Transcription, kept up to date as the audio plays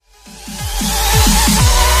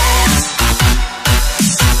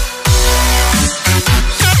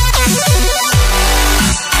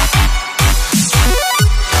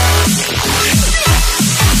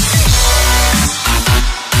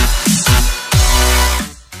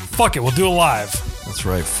fuck it. We'll do it live. That's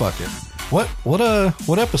right. Fuck it.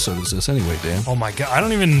 What episode is this anyway, Dan? Oh my God. I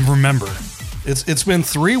don't even remember. It's been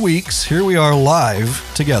 3 weeks. Here we are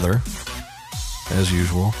live together, as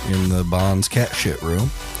usual, in the Bonds cat shit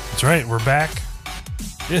room. That's right. We're back.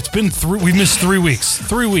 It's been we missed 3 weeks.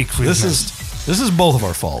 3 weeks we've missed. This is both of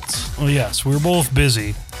our faults. Well, yes. We were both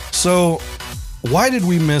busy. So, why did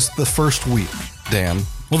we miss the first week, Dan?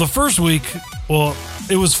 Well, the first week,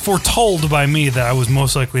 it was foretold by me that I was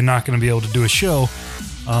most likely not going to be able to do a show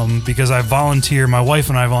because my wife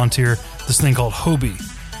and I volunteer this thing called Hobie.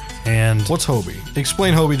 And what's Hobie?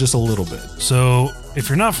 Explain Hobie just a little bit. So, if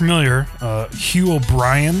you're not familiar, Hugh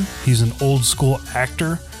O'Brian, he's an old school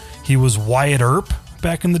actor. He was Wyatt Earp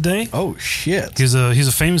back in the day. Oh, shit. He's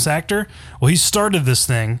a famous actor. Well, he started this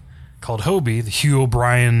thing called Hobie, the Hugh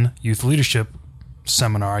O'Brian Youth Leadership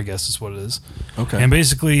Seminar, I guess is what it is. Okay. And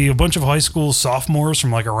basically, a bunch of high school sophomores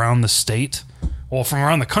from like around the state, from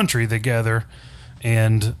around the country, they gather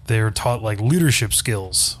and they're taught like leadership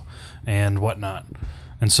skills and whatnot.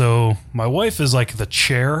 And so my wife is like the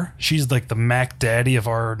chair. She's like the Mac Daddy of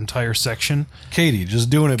our entire section. Katie,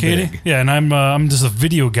 just doing it big. Yeah, and I'm just a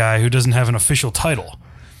video guy who doesn't have an official title.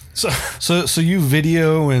 So you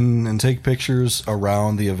video and take pictures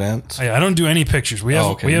around the event? I don't do any pictures. We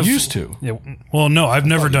have used to. Yeah. Well, no, I've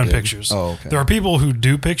never done pictures. Oh, okay. There are people who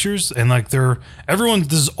do pictures, and like this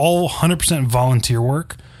is all 100% volunteer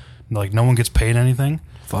work. Like no one gets paid anything.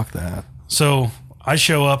 Fuck that. So I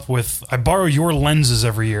show up I borrow your lenses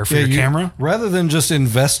every year for your camera. Rather than just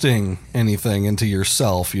investing anything into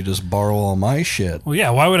yourself, you just borrow all my shit. Well, yeah,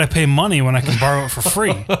 why would I pay money when I can borrow it for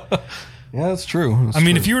free? Yeah, that's true.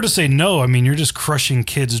 If you were to say no, you're just crushing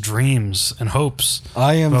kids' dreams and hopes.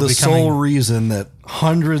 I am the sole reason that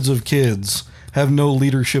hundreds of kids have no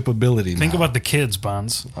leadership ability. Think about the kids,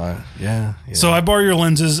 Bonds. Yeah. So I borrow your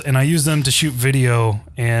lenses and I use them to shoot video.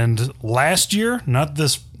 And last year, not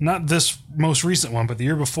this most recent one, but the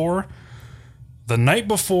year before, the night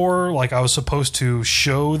before, like I was supposed to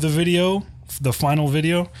show the video, the final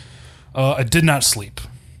video, I did not sleep.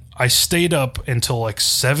 I stayed up until like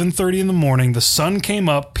 7:30 in the morning. The sun came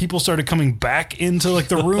up. People started coming back into like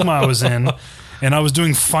the room I was in, and I was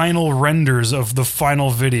doing final renders of the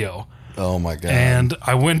final video. Oh my God. And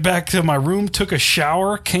I went back to my room, took a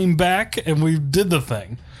shower, came back, and we did the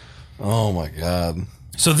thing. Oh my God.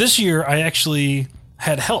 So this year I actually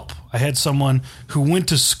had help. I had someone who went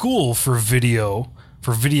to school for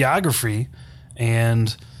videography,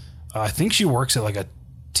 and I think she works at like a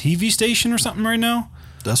TV station or something right now.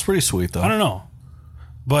 That's pretty sweet, though. I don't know.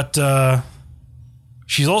 But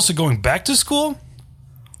she's also going back to school.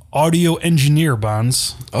 Audio engineer,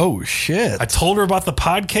 Bonds. Oh, shit. I told her about the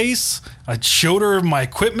podcast. I showed her my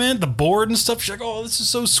equipment, the board and stuff. She's like, oh, this is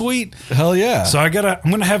so sweet. Hell yeah. So I'm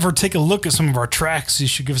going to have her take a look at some of our tracks. You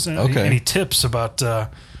should give us any tips about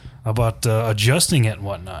adjusting it and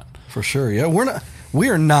whatnot. For sure. Yeah, we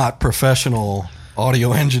are not professional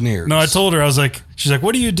audio engineers. No, I told her, she's like,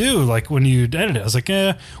 what do you do like when you edit it? I was like,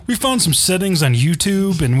 we found some settings on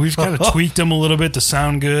YouTube and we've kind of tweaked them a little bit to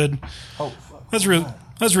sound good. Oh, fuck.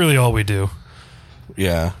 That's really all we do.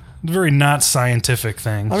 Yeah. Very not scientific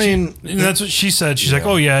thing. That's what she said. She's like,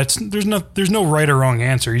 oh yeah, there's no right or wrong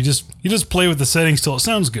answer. You just play with the settings till it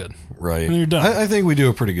sounds good. Right. And you're done. I think we do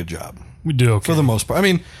a pretty good job. We do okay. For the most part.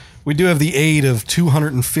 We do have the aid of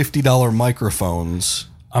 $250 microphones.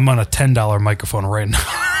 I'm on a $10 microphone right now.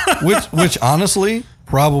 which honestly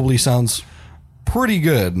probably sounds pretty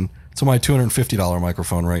good to my $250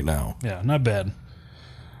 microphone right now. Yeah, not bad.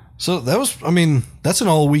 So that was, that's an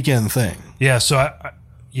all weekend thing. Yeah, so I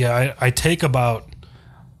take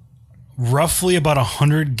roughly about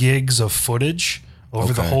 100 gigs of footage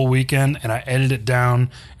over the whole weekend, and I edit it down,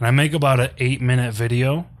 and I make about an 8-minute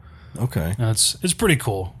video. Okay. And it's pretty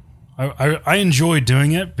cool. I enjoy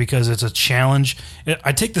doing it because it's a challenge.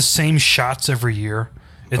 I take the same shots every year.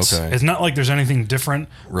 It's not like there's anything different,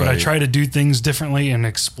 but I try to do things differently and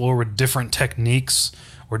explore with different techniques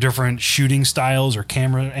or different shooting styles or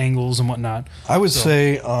camera angles and whatnot. I would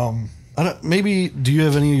say, maybe, do you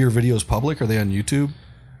have any of your videos public? Are they on YouTube?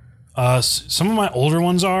 Some of my older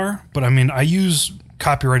ones are, but I use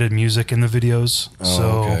copyrighted music in the videos.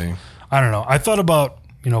 So I don't know. I thought about,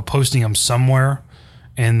 posting them somewhere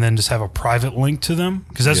and then just have a private link to them,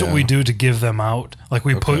 because that's what we do to give them out. Like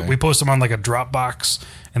we post them on like a Dropbox,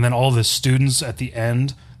 and then all the students at the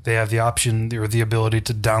end, they have the option or the ability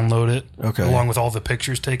to download it along with all the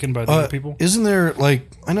pictures taken by the other people. Isn't there,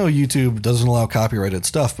 I know YouTube doesn't allow copyrighted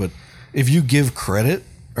stuff, but if you give credit,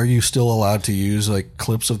 are you still allowed to use like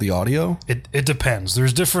clips of the audio? It depends.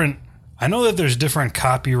 I know that there's different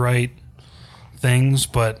copyright things,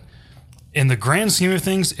 but in the grand scheme of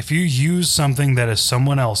things, if you use something that is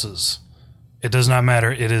someone else's, it does not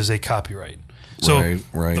matter. It is a copyright. So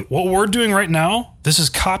right. What we're doing right now, this is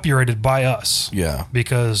copyrighted by us. Yeah.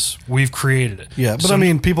 Because we've created it. Yeah, but I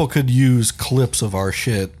mean, people could use clips of our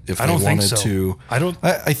shit if they wanted to.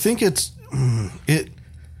 I think it's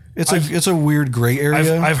a weird gray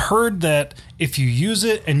area. I've heard that if you use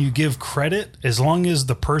it and you give credit, as long as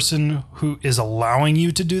the person who is allowing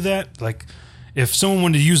you to do that, like if someone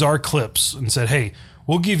wanted to use our clips and said, hey,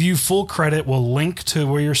 we'll give you full credit, we'll link to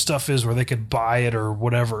where your stuff is, where they could buy it or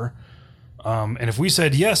whatever. And if we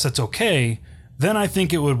said, yes, that's okay, then I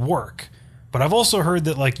think it would work. But I've also heard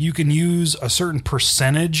that like you can use a certain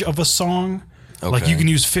percentage of a song. Okay. Like you can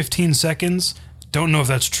use 15 seconds. Don't know if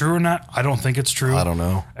that's true or not. I don't think it's true. I don't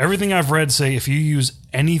know. Everything I've read say if you use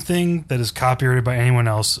anything that is copyrighted by anyone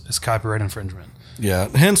else, it's copyright infringement. Yeah.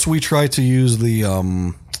 Hence, we try to use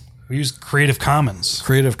the... we use Creative Commons.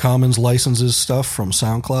 Creative Commons licenses stuff from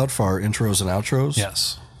SoundCloud for our intros and outros.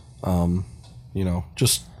 Yes.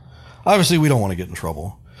 Just... Obviously, we don't want to get in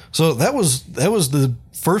trouble. So that was the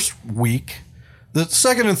first week. The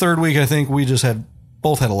second and third week, I think we just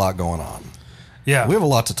both had a lot going on. Yeah. We have a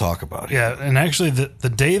lot to talk about here. Yeah, and actually the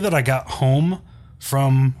day that I got home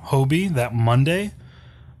from Hobie, that Monday,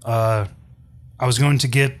 I was going to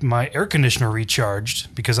get my air conditioner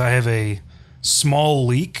recharged because I have a small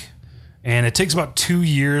leak, and it takes about 2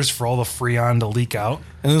 years for all the Freon to leak out.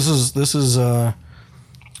 And this is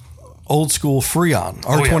old school Freon,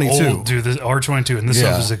 R22. Oh, yeah, dude, this R22, and this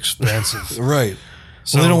stuff is expensive. Right.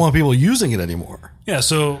 So they don't want people using it anymore. Yeah,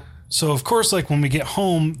 so of course, like when we get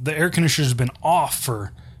home, the air conditioner's been off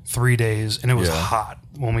for 3 days, and it was hot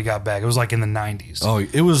when we got back. It was like in the 90s. Oh,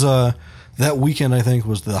 it was that weekend, I think,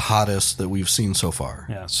 was the hottest that we've seen so far.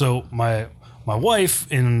 Yeah, so my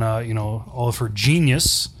wife, in all of her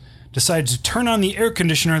genius, decided to turn on the air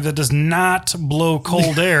conditioner that does not blow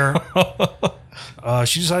cold air.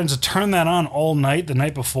 She decided to turn that on all night the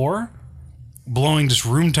night before, blowing just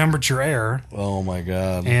room temperature air. Oh, my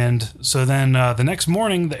God. And so then the next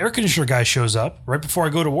morning, the air conditioner guy shows up right before I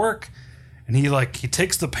go to work, and he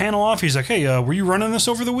takes the panel off. He's like, hey, were you running this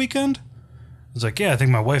over the weekend? I was like, yeah, I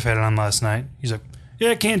think my wife had it on last night. He's like,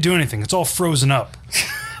 yeah, I can't do anything. It's all frozen up.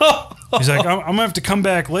 He's like, I'm going to have to come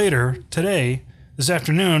back later today, this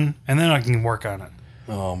afternoon, and then I can work on it.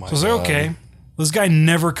 Oh, my God. So I was like, okay. This guy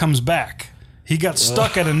never comes back. He got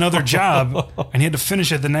stuck at another job, and he had to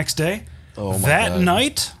finish it the next day. Oh, my that God.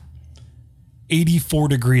 night, 84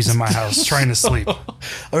 degrees in my house trying to sleep.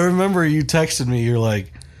 I remember you texted me. You're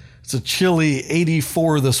like, it's a chilly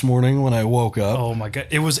 84 this morning when I woke up. Oh, my God.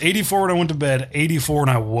 It was 84 when I went to bed, 84 when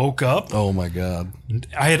I woke up. Oh, my God.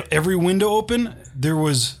 I had every window open. There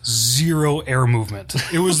was zero air movement.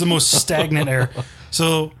 It was the most stagnant air.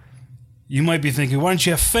 So you might be thinking, why don't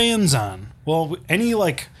you have fans on? Well, any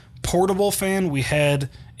portable fan we had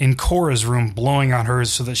in Cora's room blowing on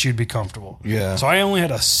hers so that she'd be comfortable. Yeah. So I only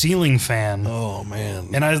had a ceiling fan. Oh, man.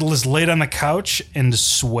 And I just laid on the couch and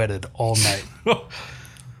sweated all night.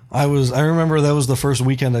 I remember that was the first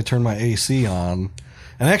weekend I turned my AC on.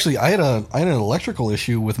 And actually, I had an electrical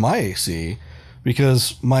issue with my AC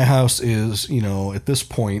because my house is, at this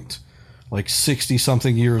point,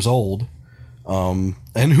 60-something years old. And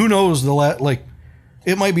who knows,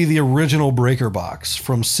 it might be the original breaker box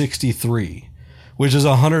from 63, which is a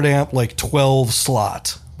 100 amp, 12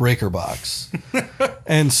 slot breaker box.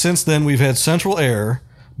 And since then, we've had central air,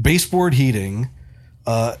 baseboard heating,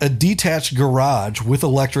 a detached garage with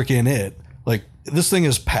electric in it. This thing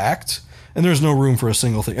is packed, and there's no room for a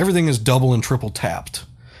single thing. Everything is double and triple tapped,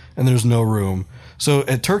 and there's no room. So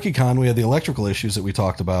at TurkeyCon, we had the electrical issues that we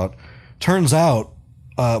talked about. Turns out,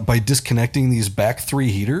 by disconnecting these back 3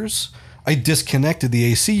 heaters, I disconnected the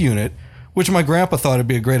AC unit, which my grandpa thought it'd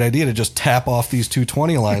be a great idea to just tap off these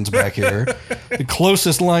 220 lines back here. The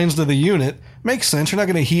closest lines to the unit. Makes sense. You're not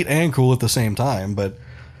going to heat and cool at the same time. But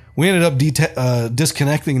we ended up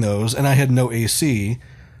disconnecting those, and I had no AC.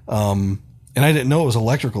 And I didn't know it was an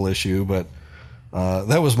electrical issue, but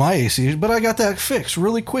that was my AC. But I got that fixed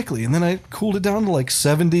really quickly. And then I cooled it down to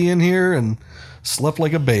 70 in here and slept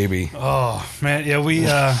like a baby. Oh, man. Yeah, we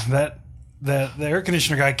the air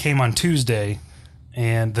conditioner guy came on Tuesday,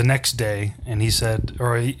 and the next day, and he said,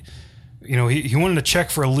 he wanted to check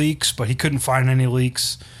for leaks, but he couldn't find any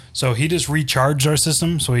leaks, so he just recharged our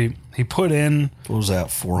system. So he put in, what was that,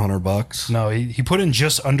 $400? No, he put in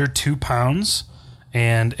just under 2 pounds,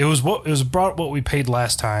 and it was about what we paid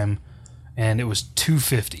last time, and it was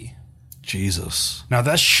 $250. Jesus. Now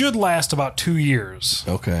that should last about 2 years.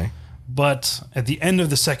 Okay. But at the end of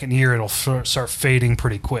the second year, it'll start fading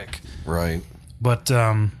pretty quick. Right. But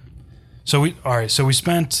So we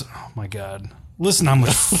spent, oh my God, listen how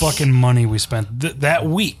much fucking money we spent that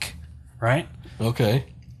week, right? Okay.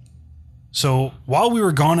 So while we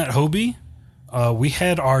were gone at Hobie, we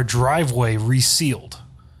had our driveway resealed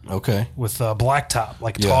Okay. with blacktop,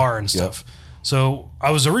 like tar and stuff. Yep. So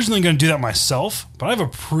I was originally going to do that myself, but I have a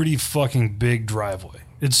pretty fucking big driveway.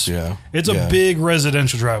 It's a big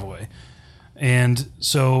residential driveway. And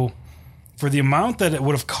so for the amount that it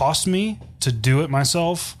would have cost me to do it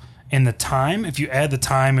myself and the time, if you add the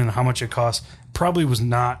time and how much it costs, probably was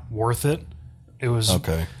not worth it. It was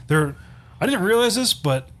okay. I didn't realize this,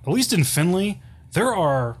 but at least in Findlay, there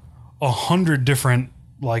are 100 different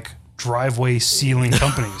like driveway sealing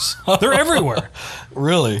companies. They're everywhere.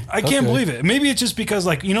 Really? I can't believe it. Maybe it's just because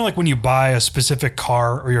like, you know, like when you buy a specific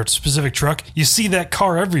car or your specific truck, you see that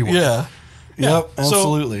car everywhere. Yeah. Yep,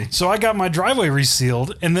 absolutely. So I got my driveway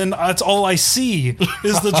resealed, and then that's all I see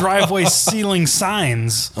is the driveway sealing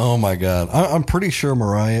signs. Oh my God. I'm pretty sure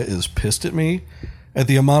Mariah is pissed at me at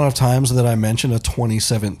the amount of times that I mentioned a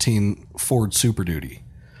 2017 Ford Super Duty.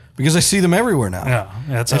 Because I see them everywhere now. Yeah,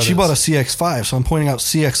 that's and she bought a CX-5, so I'm pointing out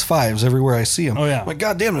CX-5s everywhere I see them. Oh, yeah. I'm like,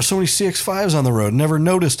 God damn, there's so many CX-5s on the road. Never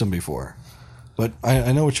noticed them before. But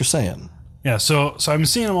I know what you're saying. Yeah, so I'm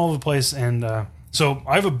seeing them all over the place, and so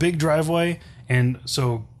I have a big driveway, and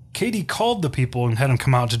so Katie called the people and had them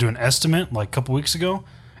come out to do an estimate like a couple weeks ago,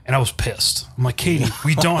 and I was pissed. I'm like, Katie,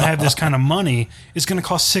 we don't have this kind of money. It's going to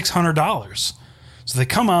cost $600. So they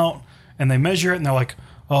come out, and they measure it, and they're like,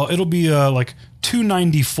 oh, it'll be like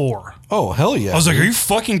 $294. Oh, hell yeah. I was like, are you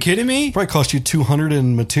fucking kidding me? Probably cost you $200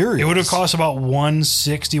 in materials. It would have cost about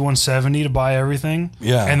 $160, $170 to buy everything.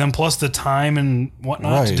 Yeah. And then plus the time and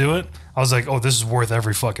whatnot to do it. I was like, oh, this is worth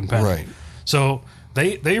every fucking penny. Right. So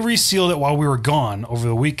they resealed it while we were gone over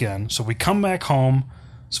the weekend. So we come back home,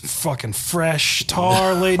 some fucking fresh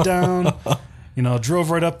tar laid down. You know, drove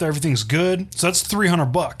right up there. Everything's good. So that's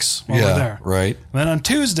 $300 while we're there. Right. And then on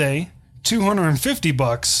Tuesday,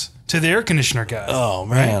 $250 to the air conditioner guy. Oh,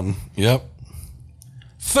 man. Right? Yep.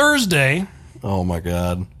 Thursday. Oh, my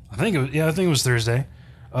God. I think it was Thursday.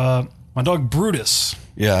 My dog Brutus.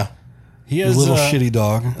 Yeah. He has a little shitty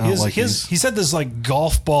dog. He's had this like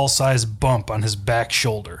golf ball sized bump on his back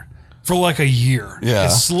shoulder for like a year. Yeah.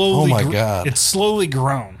 It's slowly, oh my God. It's slowly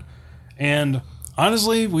grown. And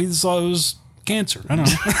honestly, we thought it was cancer. I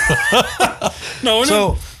don't know.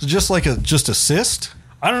 So just a cyst?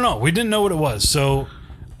 I don't know. We didn't know what it was. So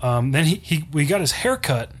then we got his hair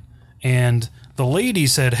cut, and the lady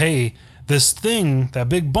said, hey, this thing, that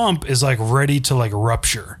big bump is like ready to like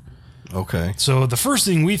rupture. Okay. So the first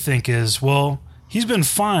thing we think is, well, he's been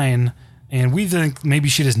fine, and we think maybe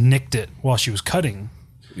she just nicked it while she was cutting.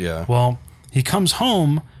 Yeah. Well, he comes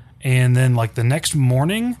home, and then like the next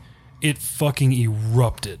morning, it fucking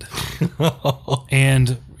erupted.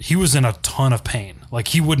 And he was in a ton of pain. Like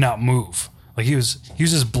he would not move. Like he was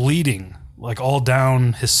just bleeding like all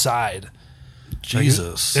down his side.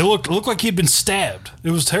 Jesus. Like it looked like he'd been stabbed.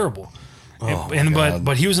 It was terrible. Oh,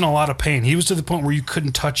 but he was in a lot of pain. He was to the point where you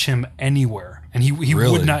couldn't touch him anywhere, and he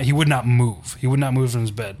really? would not move. He would not move from his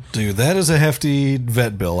bed. Dude, that is a hefty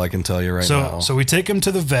vet bill, I can tell you right now. So we take him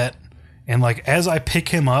to the vet, and like as I pick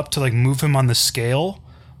him up to like move him on the scale,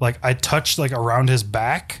 like I touch like around his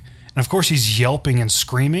back, and of course he's yelping and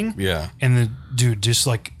screaming. Yeah. And the dude just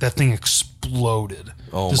like that thing exploded.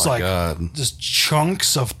 Oh just my like, God. Just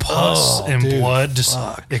chunks of pus and blood just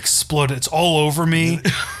exploded. It's all over me.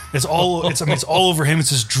 It's all over him. It's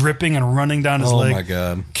just dripping and running down his leg. Oh my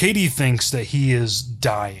God. Katie thinks that he is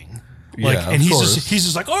dying. Like, yeah, and he's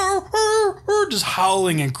just like just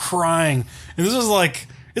howling and crying. And this is like,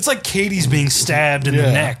 it's like Katie's being stabbed in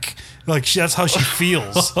the neck. Like that's how she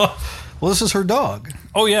feels. Well, this is her dog.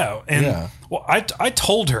 Oh yeah. And well, I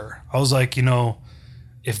told her, I was like, you know,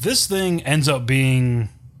 if this thing ends up being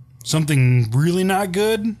something really not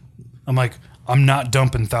good, I'm like, I'm not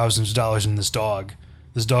dumping thousands of dollars in this dog.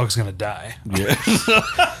 This dog's gonna die. Yeah.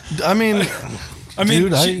 I mean,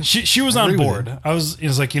 dude, she was on board. It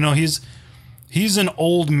was like, you know, he's an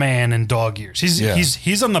old man in dog years.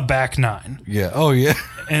 He's on the back nine. Yeah. Oh yeah.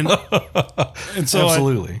 And so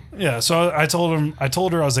absolutely. So I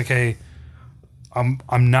told her, I was like, hey,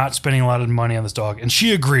 I'm not spending a lot of money on this dog, and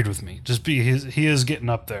she agreed with me. He is getting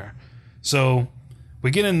up there. So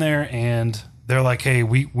we get in there, and they're like, hey,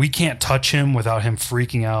 we can't touch him without him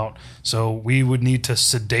freaking out. So we would need to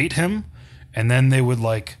sedate him, and then they would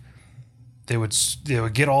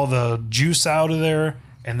get all the juice out of there,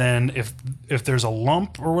 and then if there's a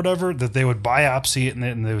lump or whatever, that they would biopsy it,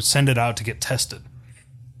 and they would send it out to get tested.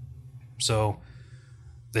 So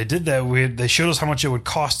they did that. They showed us how much it would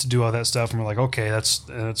cost to do all that stuff, and we're like, okay,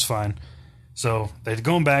 that's fine. So they'd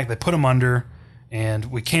gone back, they put him under, and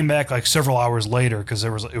we came back like several hours later because it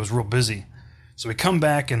was real busy. So we come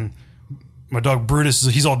back and my dog Brutus,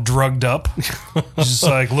 he's all drugged up. He's just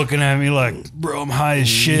like looking at me like, bro, I'm high as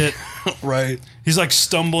shit. Right. He's like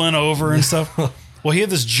stumbling over and stuff. Well, he had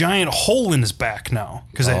this giant hole in his back now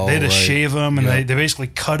because they had to shave him and they basically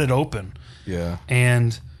cut it open. Yeah.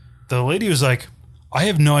 And the lady was like, I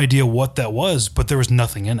have no idea what that was, but there was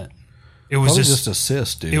nothing in it. It was just a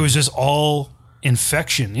cyst, dude. It was just all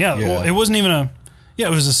infection. Yeah. Well, it wasn't even it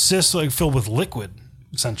was a cyst like filled with liquid,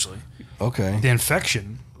 essentially. Okay. The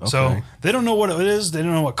infection. Okay. So they don't know what it is. They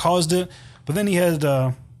don't know what caused it. But then he had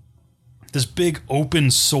this big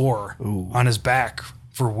open sore on his back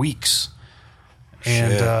for weeks.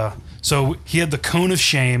 And so he had the cone of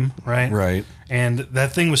shame, right? Right. And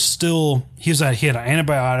that thing was still, he had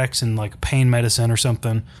antibiotics and like pain medicine or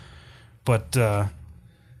something. But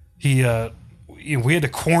we had to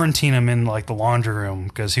quarantine him in like the laundry room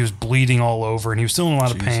because he was bleeding all over and he was still in a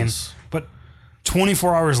lot of pain. But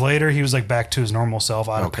 24 hours later, he was like back to his normal self,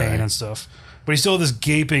 out of pain and stuff. But he still had this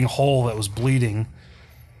gaping hole that was bleeding.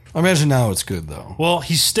 I imagine now it's good though. Well,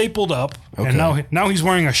 he's stapled up, and now he's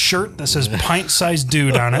wearing a shirt that says "pint-sized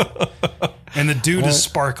dude" on it, and the dude is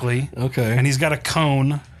sparkly. Okay, and he's got a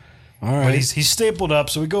cone. All right, but he's stapled up.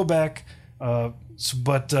 So we go back, but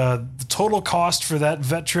the total cost for that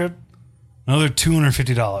vet trip, another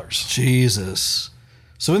 $250. Jesus.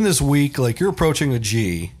 So in this week, like you're approaching a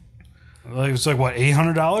G. Like it's like what,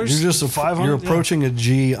 $800? You're just $500. You're approaching a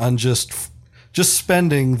G on just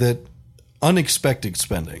spending that. Unexpected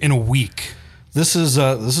spending in a week. This is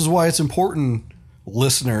why it's important,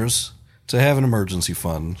 listeners, to have an emergency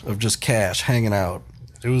fund of just cash hanging out.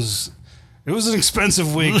 It was an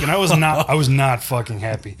expensive week, and I was not fucking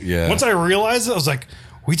happy. Yeah. Once I realized it, I was like,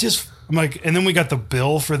 and then we got the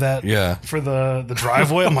bill for that. Yeah. For the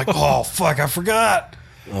driveway. I'm like, oh fuck, I forgot.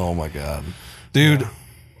 Oh my god, dude. Yeah.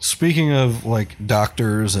 Speaking of like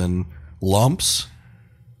doctors and lumps,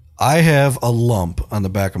 I have a lump on the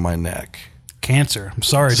back of my neck. Cancer. I'm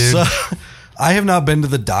sorry, dude. So, I have not been to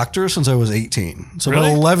the doctor since I was 18. So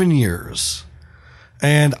really? About 11 years.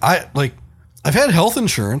 And I've had health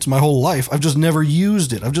insurance my whole life. I've just never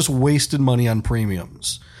used it. I've just wasted money on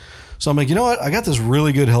premiums. So I'm like, you know what? I got this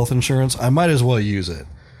really good health insurance. I might as well use it.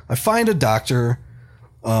 I find a doctor.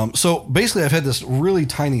 So basically I've had this really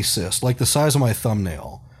tiny cyst, like the size of my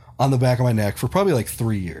thumbnail, on the back of my neck for probably like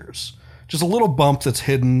 3 years. Just a little bump that's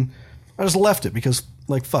hidden. I just left it because,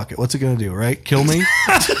 like, fuck it. What's it going to do, right? Kill me?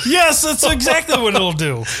 Yes, that's exactly what it'll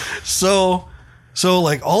do. So,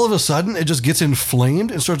 like, all of a sudden, it just gets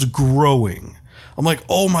inflamed and starts growing. I'm like,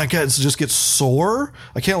 oh, my God, it just gets sore.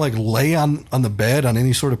 I can't, like, lay on the bed on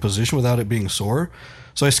any sort of position without it being sore.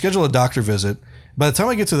 So I schedule a doctor visit. By the time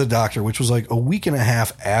I get to the doctor, which was, like, a week and a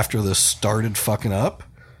half after this started fucking up,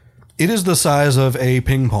 it is the size of a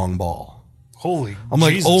ping pong ball. Holy I'm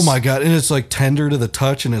Jesus. like, oh my God. And it's like tender to the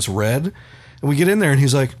touch and it's red. And we get in there and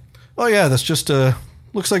he's like, oh yeah, that's just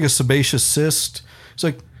looks like a sebaceous cyst. It's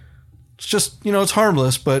like, it's just, it's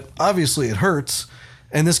harmless, but obviously it hurts.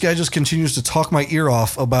 And this guy just continues to talk my ear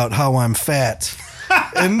off about how I'm fat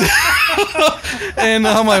and and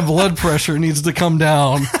how my blood pressure needs to come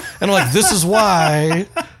down. And I'm like, this is why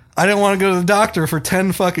I didn't want to go to the doctor for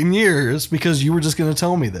 10 fucking years, because you were just going to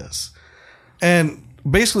tell me this. And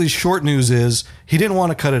basically, short news is he didn't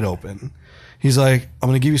want to cut it open. He's like, I'm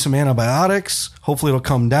going to give you some antibiotics. Hopefully it'll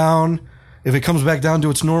come down. If it comes back down to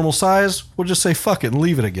its normal size, we'll just say fuck it and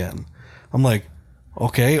leave it again. I'm like,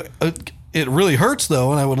 okay. It really hurts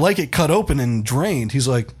though, and I would like it cut open and drained. He's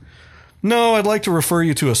like, no, I'd like to refer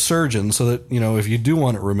you to a surgeon so that, if you do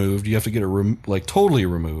want it removed, you have to get it totally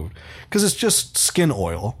removed. Because it's just skin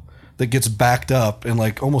oil that gets backed up and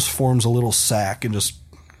like almost forms a little sac and just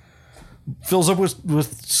fills up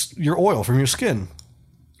with your oil from your skin.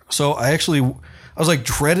 So I was like,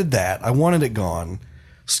 dreaded that. I wanted it gone.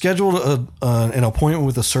 Scheduled an appointment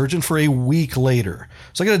with a surgeon for a week later.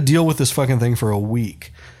 So I got to deal with this fucking thing for a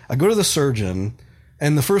week. I go to the surgeon,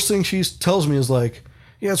 and the first thing she tells me is like,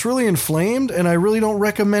 yeah, it's really inflamed, and I really don't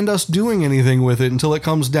recommend us doing anything with it until it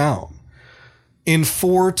comes down in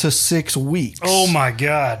 4 to 6 weeks. Oh my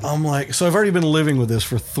God. I'm like, so I've already been living with this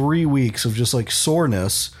for 3 weeks of just like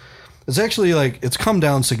soreness. It's actually like, it's come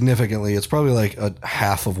down significantly. It's probably like a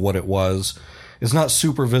half of what it was. It's not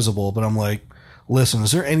super visible, but I'm like, listen,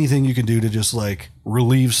 is there anything you can do to just like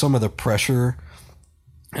relieve some of the pressure?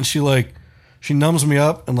 And she numbs me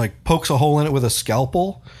up and like pokes a hole in it with a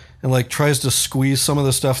scalpel and like tries to squeeze some of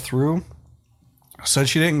the stuff through. Said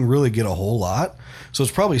she didn't really get a whole lot. So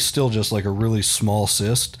it's probably still just like a really small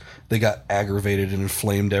cyst. They got aggravated and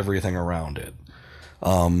inflamed everything around it.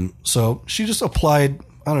 So she just applied,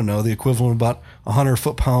 I don't know, the equivalent of about 100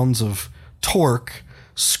 foot-pounds of torque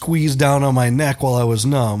squeezed down on my neck while I was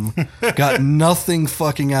numb, got nothing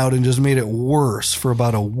fucking out, and just made it worse for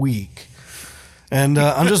about a week. And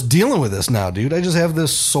I'm just dealing with this now, dude. I just have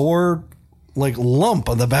this sore, like, lump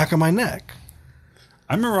on the back of my neck.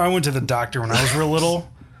 I remember I went to the doctor when I was real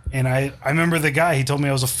little, and I remember the guy, he told me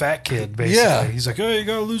I was a fat kid, basically. Yeah. He's like, oh, you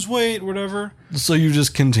gotta lose weight, whatever. So you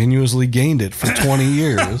just continuously gained it for 20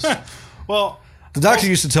 years. Well, The doctor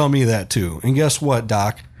used to tell me that, too. And guess what,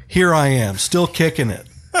 Doc? Here I am, still kicking it.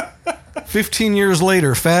 15 years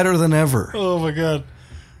later, fatter than ever. oh my God.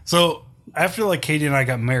 So after, like, Katie and I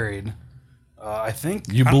got married, I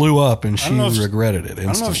think... You blew up, and she if she- regretted it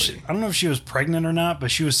instantly. I don't know if she was pregnant or not,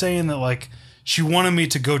 but she was saying that, like, she wanted me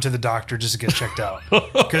to go to the doctor just to get checked out.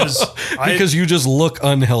 Because you just look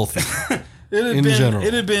unhealthy. General.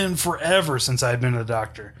 It had been forever since I had been to the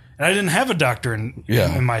doctor. And I didn't have a doctor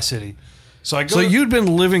in my city. So You'd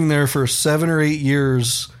been living there for 7 or 8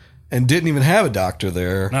 years and didn't even have a doctor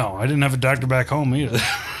there. No, I didn't have a doctor back home either.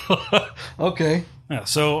 Okay. Yeah,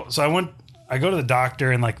 so I go to the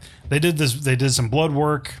doctor, and, like, they did some blood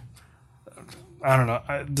work. I don't know.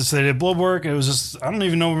 They did blood work. It was just, I don't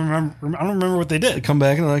remember what they did. Come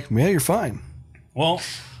back and they're like, yeah, you're fine. Well,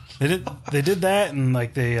 they did that, and,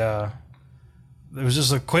 like, it was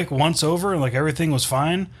just a quick once over, and, like, everything was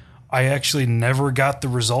fine. I actually never got the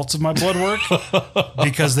results of my blood work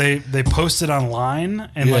because they posted online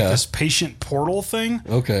and like this patient portal thing,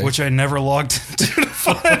 which I never logged into to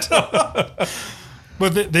find out.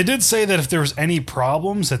 But they did say that if there was any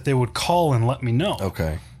problems that they would call and let me know.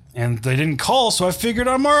 Okay. And they didn't call, so I figured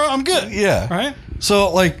I'm good. Yeah. Right? So,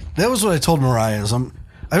 like, that was what I told Mariah is I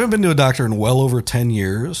haven't been to a doctor in well over 10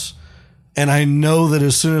 years, and I know that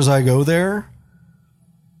as soon as I go there,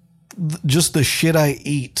 just the shit I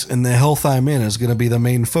eat and the health I'm in is going to be the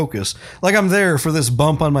main focus. Like, I'm there for this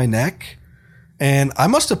bump on my neck, and I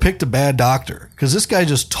must have picked a bad doctor because this guy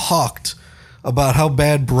just talked about how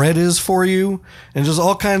bad bread is for you and just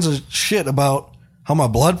all kinds of shit about how my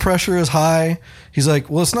blood pressure is high. He's like,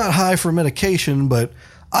 well, it's not high for medication, but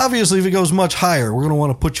obviously if it goes much higher, we're going to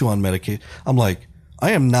want to put you on medication. I'm like,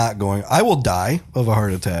 I will die of a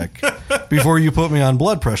heart attack before you put me on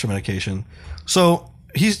blood pressure medication. So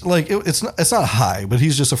he's like, it's not high, but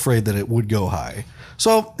he's just afraid that it would go high.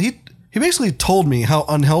 So he basically told me how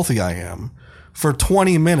unhealthy I am for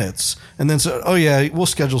 20 minutes and then said, oh yeah, we'll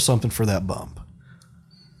schedule something for that bump.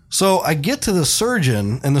 So I get to the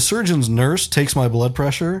surgeon, and the surgeon's nurse takes my blood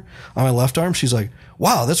pressure on my left arm. She's like,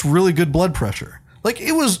 wow, that's really good blood pressure. Like,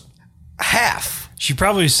 it was half. She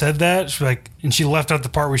probably said that. She's like, and she left out the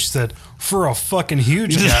part where she said, for a fucking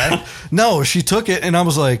huge guy. No, she took it, and I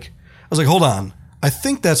was like, hold on. I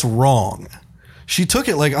think that's wrong. She took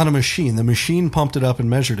it like on a machine. The machine pumped it up and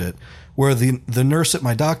measured it, where the nurse at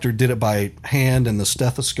my doctor did it by hand and the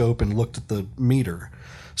stethoscope and looked at the meter.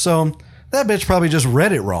 So that bitch probably just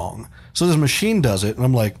read it wrong. So this machine does it, and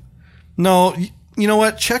I'm like, no, you know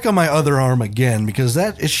what? Check on my other arm again, because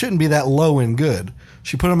it shouldn't be that low and good.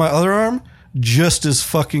 She put on my other arm, just as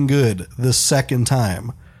fucking good the second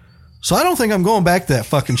time. So I don't think I'm going back to that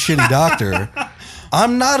fucking shitty doctor.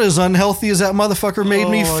 I'm not as unhealthy as that motherfucker made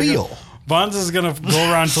me feel. Bonds is going to go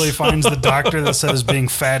around until he finds the doctor that says being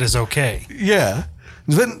fat is okay. Yeah.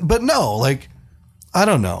 But no, like, I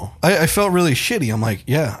don't know. I felt really shitty. I'm like,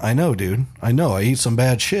 yeah, I know, dude. I know. I eat some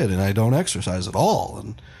bad shit and I don't exercise at all.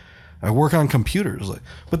 And I work on computers.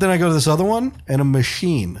 But then I go to this other one, and a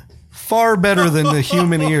machine, far better than the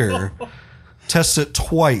human ear, tests it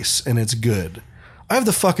twice and it's good. I have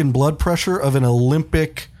the fucking blood pressure of an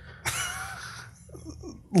Olympic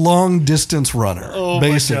long distance runner,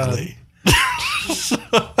 basically.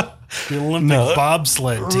 The Olympic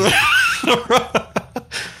bobsled team.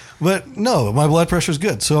 But no, my blood pressure is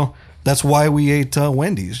good. So that's why we ate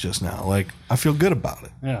Wendy's just now. Like, I feel good about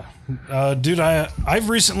it. Yeah. Dude, I've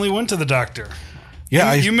recently went to the doctor.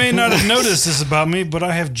 Yeah, you may not have noticed this about me, but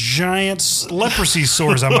I have giant leprosy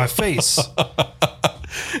sores on my face.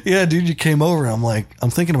 Yeah, dude, you came over. I'm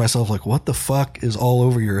thinking to myself, like, what the fuck is all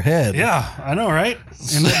over your head? Yeah, I know, right?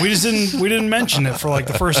 And we didn't mention it for like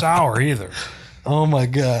the first hour either. Oh my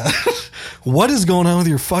God. What is going on with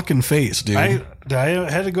your fucking face, dude? I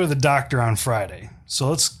had to go to the doctor on Friday. So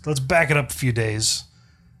let's back it up a few days.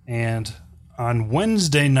 And on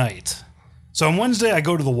Wednesday night, so on Wednesday I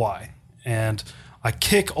go to the Y and I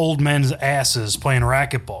kick old men's asses playing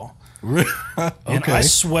racquetball. And I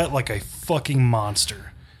sweat like a fucking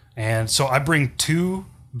monster. And so I bring 2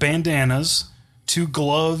 bandanas, 2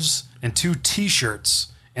 gloves, and 2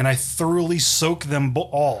 t-shirts, and I thoroughly soak them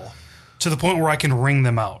all to the point where I can wring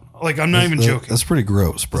them out. Like, I'm not even joking. That's pretty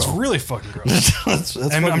gross, bro. It's really fucking gross. that's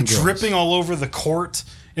And fucking I'm gross. dripping all over the court.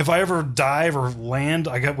 If I ever dive or land,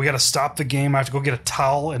 we got to stop the game. I have to go get a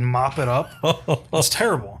towel and mop it up. It's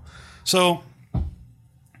terrible. So,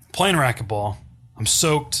 playing racquetball, I'm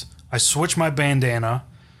soaked. I switch my bandana,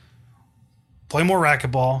 play more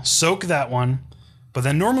racquetball, soak that one. But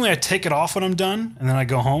then normally I take it off when I'm done, and then I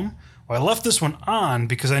go home. Well, I left this one on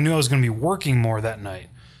because I knew I was going to be working more that night.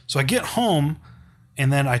 So I get home,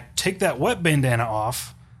 and then I take that wet bandana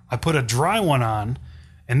off. I put a dry one on,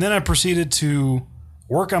 and then I proceeded to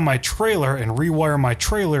work on my trailer and rewire my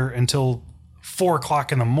trailer until 4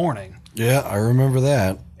 o'clock in the morning. Yeah, I remember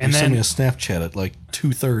that. And you sent then- me a Snapchat at like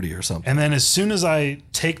 2:30 or something. And then as soon as I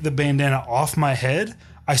take the bandana off my head,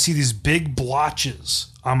 I see these big blotches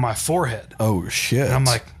on my forehead. Oh shit! And I'm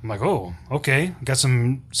like, oh, okay, got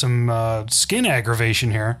some skin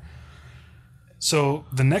aggravation here. So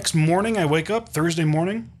the next morning, I wake up Thursday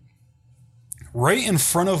morning, right in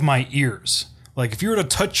front of my ears. Like if you were to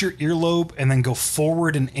touch your earlobe and then go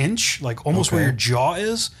forward an inch, like almost where Okay. your jaw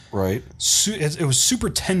is, right. it was super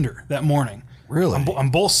tender that morning. Really? On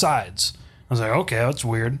both sides. I was like, okay, that's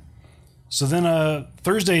weird. So then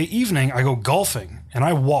Thursday evening, I go golfing and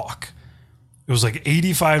I walk. It was like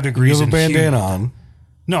 85 You degrees. have a and bandana humid. on.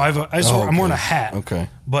 No, I'm okay. wearing a hat. Okay.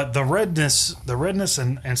 But the redness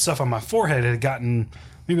and stuff on my forehead had gotten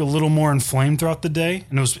maybe a little more inflamed throughout the day,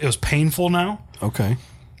 and it was painful now. Okay.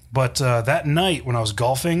 But that night when I was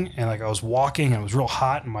golfing and like I was walking and it was real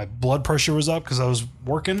hot and my blood pressure was up because I was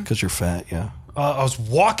working. Because you're fat, yeah. I was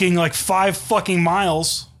walking like 5 fucking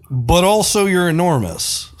miles. But also you're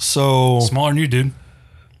enormous, so Smaller than you, dude.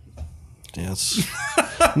 yeah, it's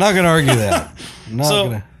not gonna argue that. Not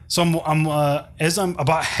gonna. So I'm as I'm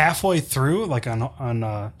about halfway through, like on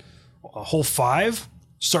hole 5,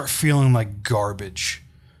 start feeling like garbage.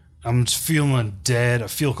 I'm just feeling dead. I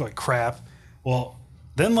feel like crap. Well,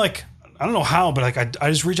 then like I don't know how, but like I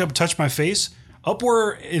just reach up and touch my face. Up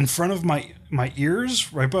where in front of my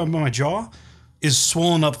ears, right by my jaw, is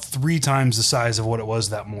swollen up 3 times the size of what it was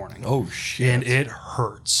that morning. Oh shit! And it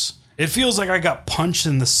hurts. It feels like I got punched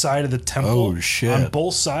in the side of the temple Oh, shit. on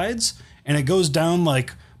both sides, and it goes down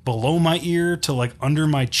like below my ear to like under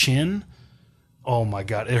my chin. Oh my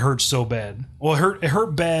god, it hurts so bad. Well, it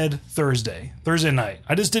hurt bad Thursday night.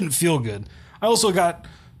 I just didn't feel good. I also got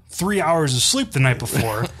 3 hours of sleep the night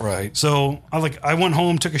before. Right. So I went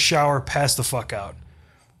home, took a shower, passed the fuck out.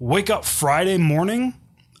 Wake up Friday morning,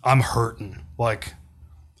 I'm hurting. Like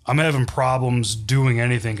I'm having problems doing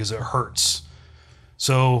anything because it hurts.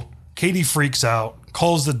 So Katie freaks out,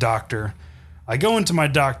 calls the doctor. I go into my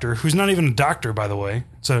doctor, who's not even a doctor, by the way.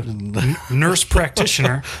 It's a nurse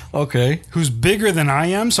practitioner Okay. who's bigger than I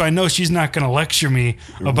am, so I know she's not going to lecture me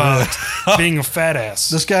about being a fat ass.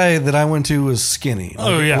 This guy that I went to was skinny. Like,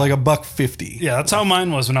 Oh, yeah. like $150. Yeah, that's how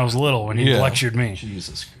mine was when I was little, when he Yeah. lectured me.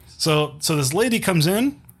 Jesus. So this lady comes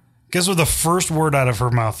in. Guess what the first word out of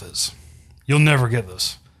her mouth is? You'll never get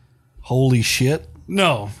this. Holy shit.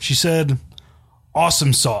 No, she said,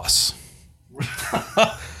 awesome sauce.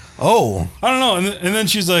 Oh, I don't know. And then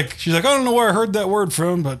she's like, I don't know where I heard that word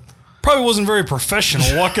from, but probably wasn't very professional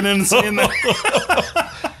walking in and saying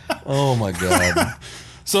that. oh my god.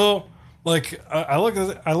 So, like, I look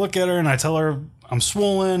at her and I tell her I'm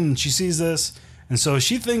swollen, and she sees this, and so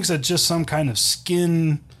she thinks it's just some kind of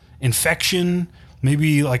skin infection.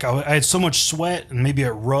 Maybe like I had so much sweat, and maybe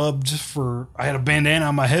it rubbed I had a bandana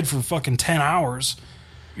on my head for fucking 10 hours.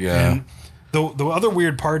 Yeah. And the other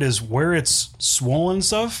weird part is where it's swollen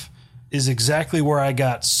stuff is exactly where I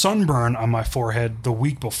got sunburn on my forehead the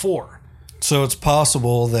week before. So it's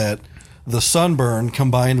possible that the sunburn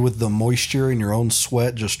combined with the moisture in your own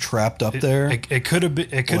sweat just trapped up there. It could have been.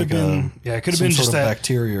 It could have like been. Yeah, it could have some been sort just of that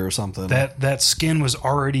bacteria or something. that skin was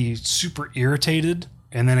already super irritated,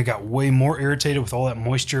 and then it got way more irritated with all that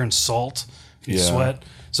moisture and salt and Yeah. sweat.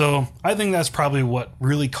 So I think that's probably what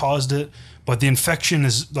really caused it. But the infection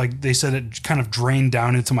is, like they said, it kind of drained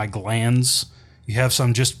down into my glands. You have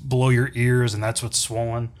some just below your ears, and that's what's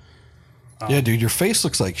swollen. yeah, dude, your face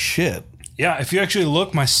looks like shit. Yeah, if you actually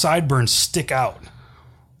look, my sideburns stick out.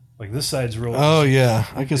 Like this side's real. Oh yeah,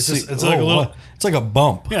 I can It's see. just- it's like a little- what? It's like a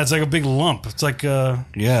bump. Yeah, it's like a big lump. It's like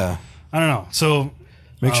Yeah, I don't know. So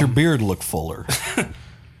makes your beard look fuller.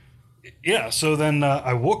 yeah, so then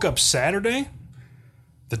I woke up Saturday,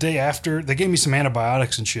 the day after. They gave me some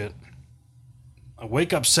antibiotics and shit. I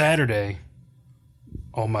wake up Saturday.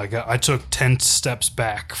 Oh my god! I took 10 steps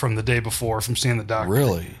back from the day before from seeing the doctor.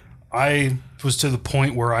 Really? I was to the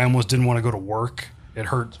point where I almost didn't want to go to work. It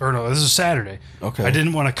hurt. Or no, this is Saturday. Okay. I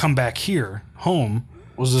didn't want to come back here home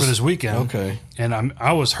for this weekend. Okay. And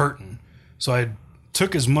I was hurting, so I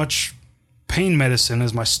took as much pain medicine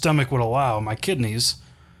as my stomach would allow, my kidneys,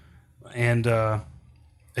 and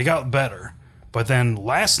it got better. But then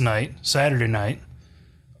last night, Saturday night,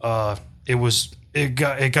 it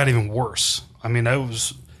got even worse. I mean, I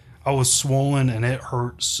was swollen and it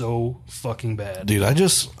hurt so fucking bad. Dude, I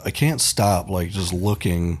can't stop like just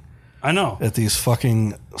looking I know. at these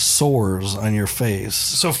fucking sores on your face.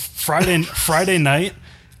 So Friday night,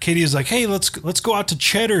 Katie was like, "Hey, let's go out to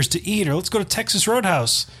Cheddar's to eat, or let's go to Texas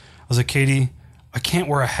Roadhouse." I was like, "Katie, I can't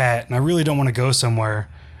wear a hat, and I really don't want to go somewhere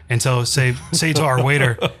until say to our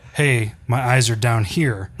waiter, hey, my eyes are down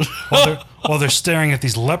here," while they're staring at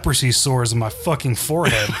these leprosy sores on my fucking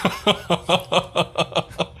forehead.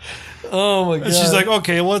 Oh my god! And she's like,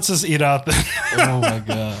 "Okay, let's just eat out then." Oh my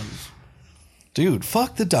god, dude,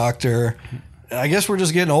 fuck the doctor. I guess we're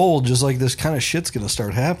just getting old. Just like this kind of shit's gonna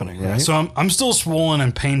start happening, right? So I'm still swollen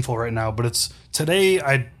and painful right now, but it's today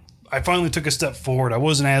I finally took a step forward. I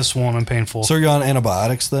wasn't as swollen and painful. So you're on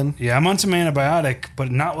antibiotics then? Yeah, I'm on some antibiotic, but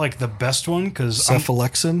not like the best one because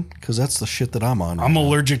Cephalexin, because that's the shit that I'm on. I'm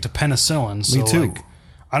allergic to penicillin. So Me too.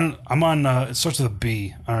 Like, I'm on. It starts with a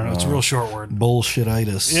B. I don't know. It's a real short word.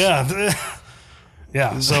 Bullshititis. Yeah,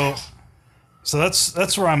 yeah. So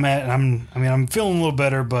that's where I'm at, and I'm feeling a little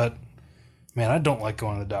better, but man, I don't like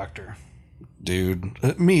going to the doctor.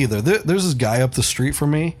 Dude, me either. There's this guy up the street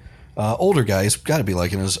from me, older guy. He's got to be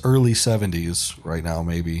like in his early 70s right now,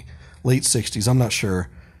 maybe late 60s. I'm not sure.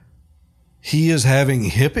 He is having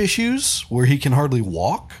hip issues where he can hardly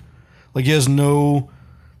walk. Like he has no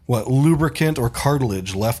lubricant or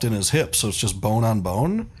cartilage left in his hip, so it's just bone on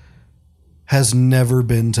bone. Has never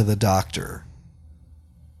been to the doctor.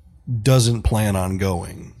 Doesn't plan on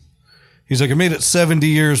going. He's like, I made it 70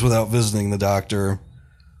 years without visiting the doctor.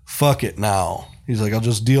 Fuck it now. He's like, I'll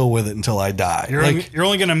just deal with it until I die. You're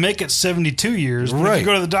only going to make it 72 years. But right. If you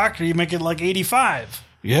go to the doctor, you make it like 85.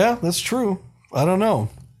 Yeah, that's true. I don't know.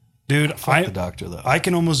 Dude, Fuck the doctor, though. I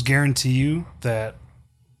can almost guarantee you that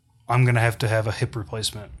I'm going to have a hip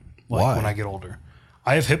replacement Why? when I get older.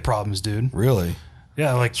 I have hip problems, dude. Really?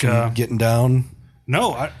 Yeah, like... getting down?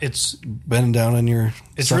 No, it's... Bending down on your...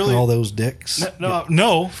 It's sucking really... all those dicks?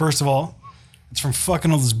 No, first of all, it's from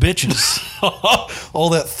fucking all those bitches.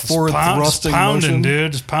 All that forward thrusting pounding, motion?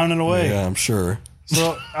 Dude. Just pounding away. Yeah, I'm sure.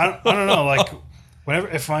 So, I don't know, like,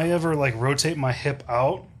 if I ever, like, rotate my hip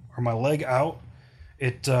out or my leg out,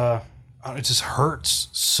 it just hurts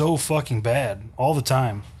so fucking bad all the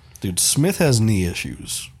time. Dude, Smith has knee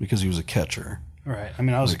issues because he was a catcher. All right. I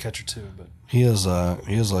mean, I was a catcher too, but... He's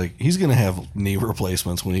going to have knee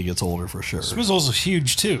replacements when he gets older for sure. Smith's also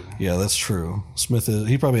huge too. Yeah, that's true.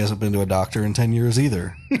 He probably hasn't been to a doctor in 10 years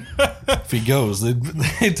either. If he goes,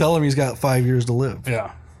 they tell him he's got 5 years to live.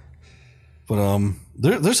 Yeah. But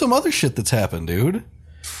there's some other shit that's happened, dude.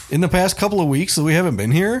 In the past couple of weeks that we haven't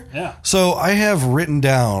been here. Yeah. So I have written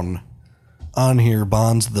down on here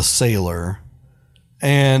Bonds the Sailor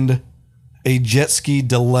and a jet ski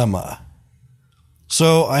dilemma.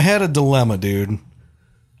 So I had a dilemma, dude.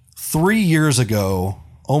 3 years ago,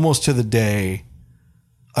 almost to the day,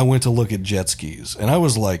 I went to look at jet skis. And I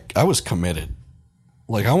was committed.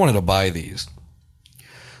 Like, I wanted to buy these.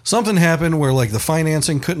 Something happened where, like, the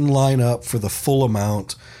financing couldn't line up for the full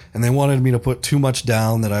amount. And they wanted me to put too much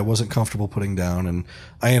down that I wasn't comfortable putting down. And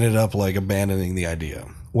I ended up, like, abandoning the idea.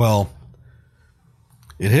 Well,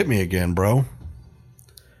 it hit me again, bro.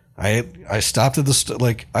 I stopped at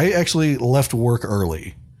I actually left work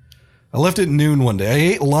early. I left at noon one day.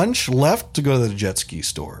 I ate lunch, left to go to the jet ski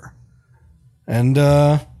store. And,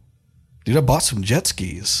 dude, I bought some jet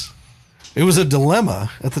skis. It was a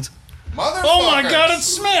dilemma at the Oh my God, it's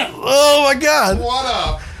Smith! Oh my God. What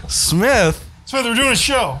up? Smith. Smith, we're doing a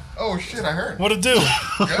show. Oh shit, I heard. What'd it do? Good.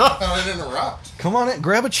 I thought I'd interrupt. Come on in,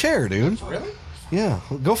 grab a chair, dude. Really? Yeah,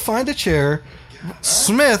 go find a chair.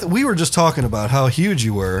 Smith, we were just talking about how huge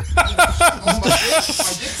you were.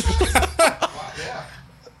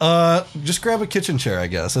 Just grab a kitchen chair, I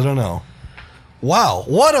guess. I don't know. Wow,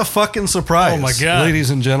 what a fucking surprise. Oh my God. Ladies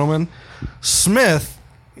and gentlemen. Smith,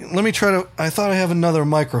 let me try to... I thought I have another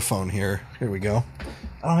microphone here. Here we go.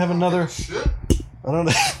 I don't have another... I don't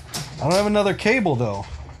have another cable, though.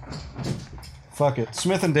 Fuck it.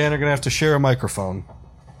 Smith and Dan are going to have to share a microphone.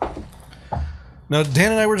 Now,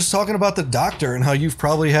 Dan and I were just talking about the doctor and how you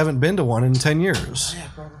probably haven't been to one in 10 years.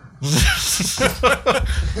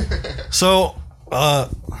 So,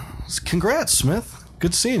 congrats, Smith.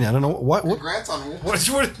 Good seeing you. I don't know what. Congrats on what?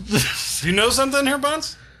 Do you know something here,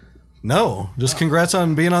 Buns? No, just congrats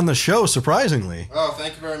on being on the show. Surprisingly. Oh,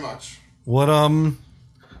 thank you very much.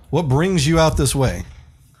 What brings you out this way?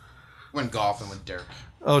 Went golfing with Dirk.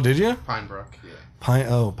 Oh, did you? Pinebrook.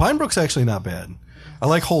 Yeah. Pinebrook's actually not bad. I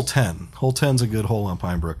like hole 10. Hole 10's a good hole on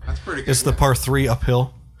Pine Brook. That's pretty good. It's the par 3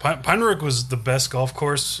 uphill. Pine Brook was the best golf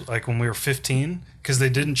course, like when we were 15, because they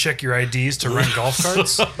didn't check your IDs to rent golf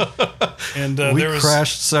carts. And We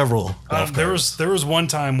crashed several golf carts. there was one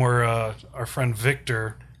time where our friend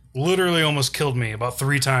Victor literally almost killed me about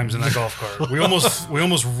 3 times in that golf cart. We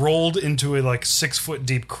almost rolled into a like 6 foot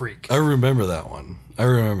deep creek. I remember that one. I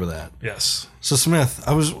remember that. Yes. So Smith,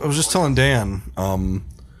 I was just telling Dan,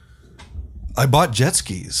 I bought jet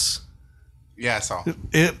skis. Yeah, I saw.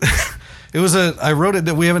 It was I wrote it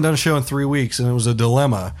that we haven't done a show in 3 weeks, and it was a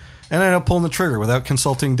dilemma. And I ended up pulling the trigger without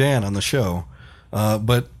consulting Dan on the show.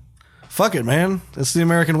 But fuck it, man. It's the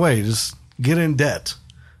American way. Just get in debt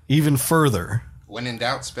even further. When in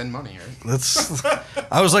doubt, spend money, right? That's.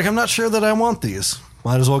 I was like, I'm not sure that I want these.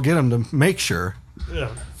 Might as well get them to make sure.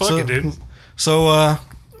 Yeah. Fuck it, dude. So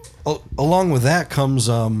along with that comes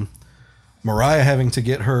Mariah having to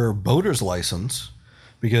get her boater's license,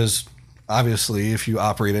 because obviously if you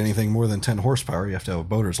operate anything more than 10 horsepower, you have to have a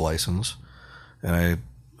boater's license. And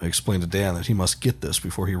I explained to Dan that he must get this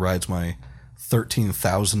before he rides my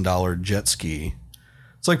 $13,000 jet ski.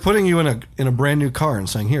 It's like putting you in a brand new car and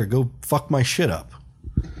saying, "Here, go fuck my shit up."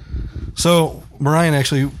 So Mariah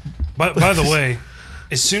actually. By the way,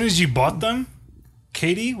 as soon as you bought them,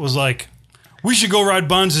 Katie was like, "We should go ride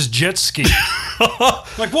Bonds' jet ski."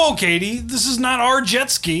 Like, whoa, Katie, this is not our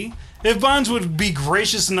jet ski. If Bonds would be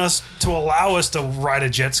gracious enough to allow us to ride a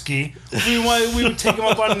jet ski, we would take him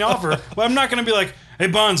up on an offer. But I'm not going to be like, "Hey,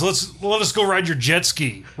 Bonds, let us go ride your jet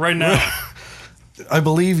ski right now." I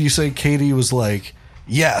believe you say Katie was like,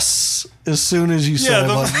 "Yes," as soon as you said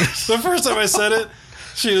the first time I said it,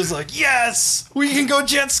 she was like, "Yes, we can go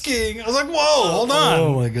jet skiing." I was like, "Whoa, hold on."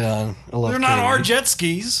 Oh my god, I love They're not Katie. our jet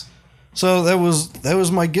skis. So that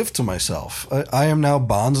was my gift to myself. I am now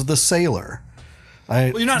Bonds the Sailor. Well,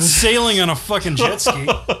 you're not sailing on a fucking jet ski.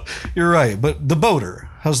 You're right, but the boater.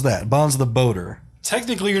 How's that? Bonds the boater.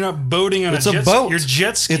 Technically, you're not boating on It's a a jet boat. ski. You're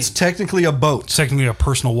jet skiing. It's technically a boat. technically a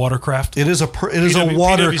personal watercraft. It is a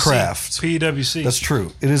watercraft. PWC. That's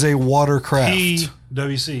true. It is a watercraft.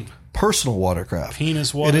 PWC. Personal watercraft.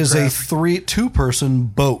 Penis It is a watercraft. 2-person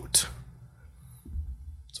boat.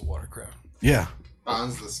 It's a watercraft. Yeah.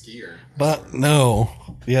 Bonds the skier. But no.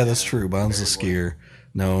 Yeah, that's true. Bonds the skier.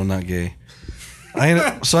 No, not gay. I ended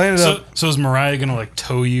up. So is Mariah gonna like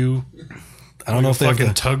tow you? I don't know if they have fucking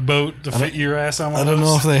the, tugboat to fit your ass on. I don't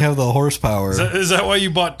know if they have the horsepower. Is that why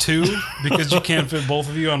you bought 2? Because you can't fit both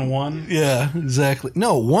of you on one? Yeah, exactly.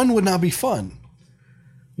 No, one would not be fun.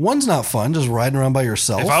 One's not fun, just riding around by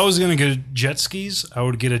yourself. If I was gonna get jet skis, I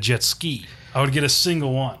would get a jet ski. I would get a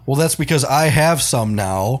single one. Well, that's because I have some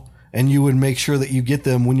now, and you would make sure that you get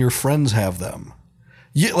them when your friends have them.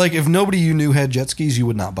 Like, if nobody you knew had jet skis, you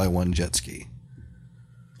would not buy one jet ski.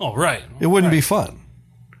 Oh, right. It wouldn't be fun.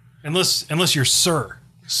 Unless you're Sir.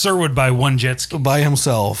 Sir would buy one jet ski. By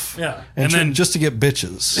himself. Yeah. And then just to get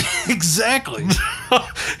bitches. Exactly.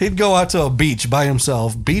 He'd go out to a beach by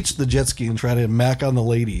himself, beach the jet ski, and try to mack on the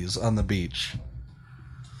ladies on the beach.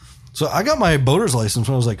 So I got my boater's license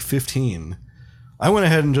when I was like 15. I went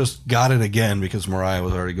ahead and just got it again because Mariah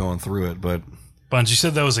was already going through it, but Buns, you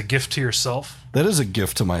said that was a gift to yourself? that is a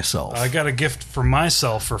gift to myself. I got a gift for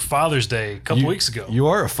myself for Father's Day a couple weeks ago. You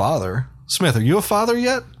are a father. Smith, are you a father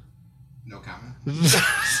yet? No comment.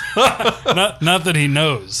 Not that he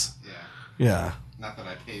knows. Yeah. Yeah. Not that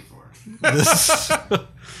I pay for. This,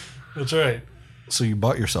 That's right. so you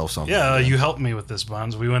bought yourself something. Yeah, you helped me with this,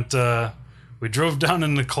 Buns. We drove down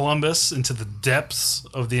into Columbus, into the depths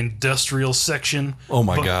of the industrial section. Oh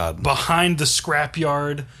my God. Behind the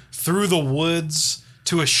scrapyard, through the woods,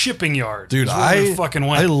 to a shipping yard. Dude, is where we fucking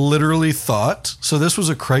went. I literally thought, so this was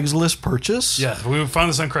a Craigslist purchase? Yeah, we found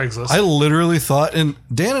this on Craigslist. I literally thought, and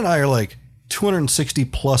Dan and I are like 260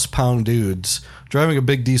 plus pound dudes driving a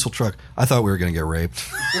big diesel truck. I thought we were going to get raped.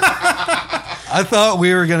 I thought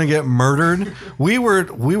we were going to get murdered. We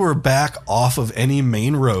were back off of any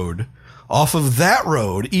main road, off of that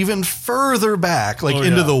road, even further back, like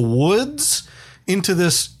into the woods, into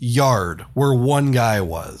this yard where one guy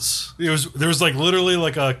was. There was like literally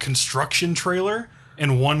like a construction trailer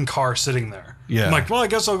and one car sitting there. Yeah. I'm like, well, I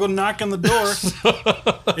guess I'll go knock on the door.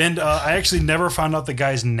 And I actually never found out the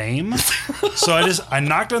guy's name. So I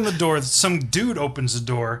knocked on the door. Some dude opens the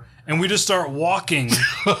door and we just start walking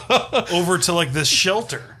over to like this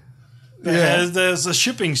shelter. There's a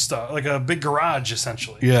shipping stuff, like a big garage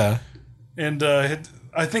essentially. Yeah. And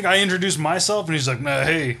I think I introduced myself and he's like,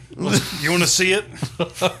 hey, you want to see it?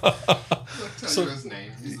 Tell you his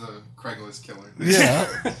name. He's the Craigslist killer.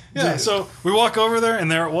 Yeah. Yeah, so we walk over there,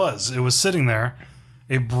 and there it was. It was sitting there,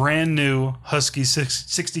 a brand new Husky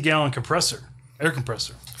 60-gallon compressor. air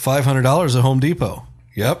compressor. $500 at Home Depot.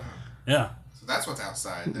 Yep. Yeah. So that's what's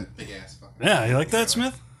outside that big ass fucking. Yeah, you like that,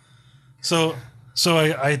 Smith? So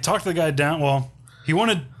I talked the guy down. Well, he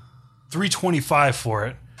wanted $325 for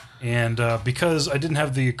it, and because I didn't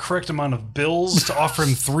have the correct amount of bills to offer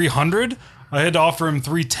him $300, I had to offer him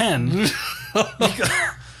 $310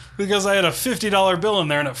 because I had a $50 bill in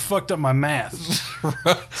there and it fucked up my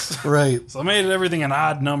math. Right. So I made everything an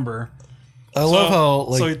odd number. I love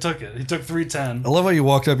how so he took it. He took $310. I love how you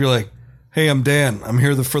walked up. You're like, "Hey, I'm Dan. I'm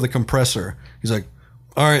here for the compressor." He's like,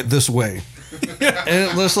 "All right, this way."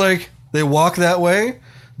 And it looks like they walk that way.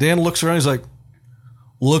 Dan looks around. He's like,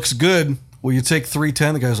 "Looks good. Will you take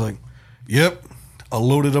 $310?" The guy's like, "Yep." I'll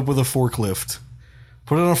load it up with a forklift.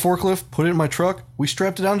 Put it on a forklift. Put it in my truck. We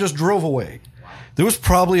strapped it down. Just drove away. There was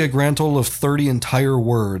probably a grand total of 30 entire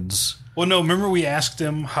words. Well, no. Remember we asked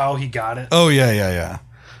him how he got it? Oh yeah.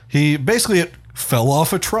 He basically it fell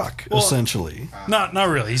off a truck, essentially. Not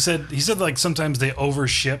really. He said like sometimes they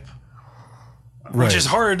overship, Right. which is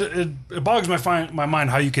hard. It bogs my mind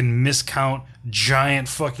how you can miscount giant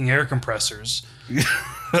fucking air compressors.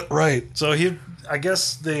 Right. So I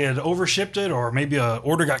guess they had overshipped it, or maybe a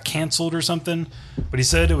order got canceled or something. But he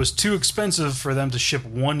said it was too expensive for them to ship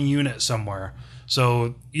one unit somewhere.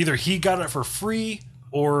 So either he got it for free,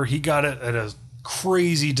 or he got it at a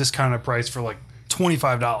crazy discounted price for like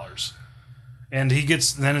 $25. And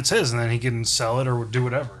then it's his, and then he can sell it or do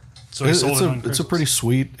whatever. So he sold it on Craigslist. It's a pretty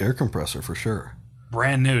sweet air compressor for sure.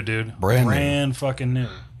 Brand new, dude. Brand fucking new.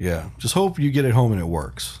 Yeah. Just hope you get it home and it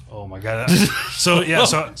works. Oh my god. So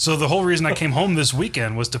the whole reason I came home this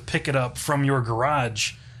weekend was to pick it up from your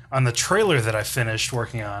garage on the trailer that I finished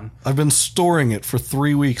working on. I've been storing it for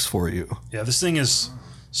 3 weeks for you. Yeah, this thing is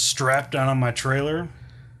strapped down on my trailer.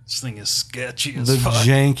 This thing is sketchy as The fuck.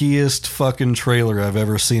 jankiest fucking trailer I've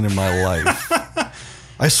ever seen in my life.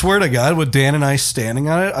 I swear to God, with Dan and I standing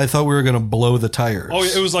on it, I thought we were going to blow the tires. Oh,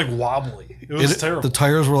 it was like wobbly. It was terrible. The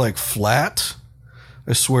tires were like flat.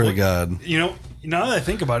 I swear to God. You know, now that I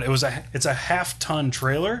think about it, it's a half-ton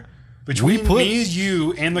trailer. Between me,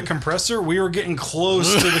 you, and the compressor, we were getting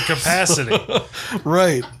close to the capacity.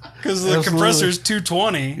 Right. Because the compressor's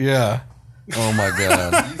 220. Yeah. Oh my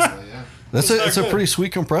God. Easily, yeah. It's a pretty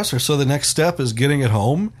sweet compressor. So the next step is getting it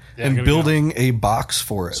home and building a box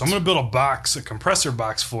for it. So I'm going to build a compressor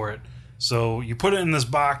box for it. So you put it in this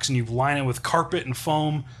box and you line it with carpet and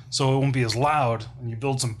foam so it won't be as loud. And you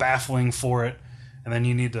build some baffling for it. And then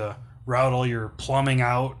you need to route all your plumbing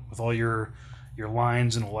out with all your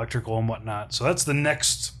lines and electrical and whatnot. So that's the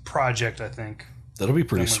next project, I think. That'll be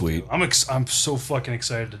pretty sweet. I'm so fucking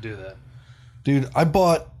excited to do that. Dude, I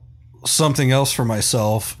bought something else for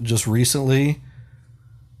myself just recently.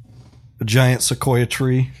 A giant sequoia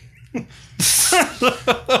tree. Fun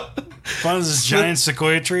as this giant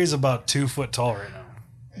sequoia tree is about 2 foot tall right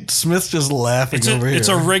now. Smith's just laughing over here. It's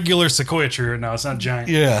a regular sequoia tree right now. It's not giant.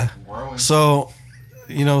 Yeah. Whirling. So,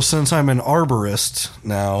 since I'm an arborist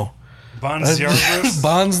now. Bonds the arborist?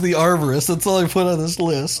 Bonds the arborist. That's all I put on this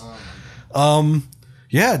list.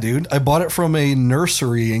 Yeah, dude. I bought it from a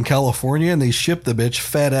nursery in California, and they shipped the bitch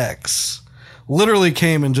FedEx. Literally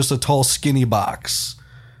came in just a tall, skinny box.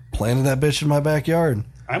 Planted that bitch in my backyard.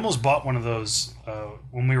 I almost bought one of those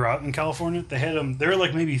when we were out in California. They had them. They were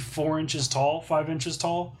like maybe 4 inches tall, 5 inches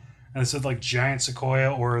tall, and it said like giant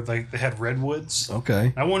sequoia, or like they had redwoods.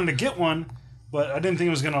 Okay. I wanted to get one, but I didn't think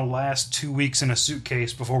it was going to last 2 weeks in a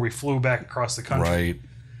suitcase before we flew back across the country. Right.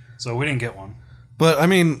 So we didn't get one. But I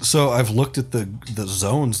mean, so I've looked at the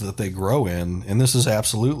zones that they grow in, and this is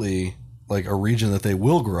absolutely like a region that they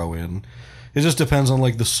will grow in. It just depends on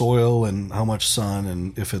like the soil and how much sun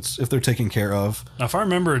and if they're taken care of. Now, if I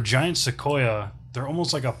remember, a giant sequoia, they're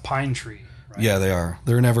almost like a pine tree. Right? Yeah, they are.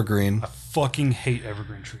 They're an evergreen. I fucking hate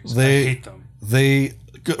evergreen trees. I hate them.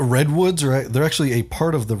 Redwoods are they're actually a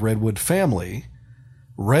part of the redwood family.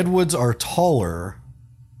 Redwoods are taller,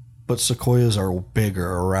 but sequoias are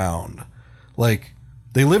bigger around. Like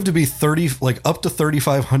they live to be up to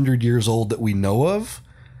 3,500 years old that we know of.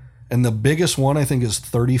 And the biggest one, I think, is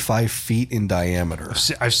 35 feet in diameter.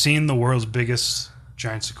 I've seen the world's biggest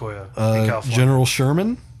giant sequoia in California. General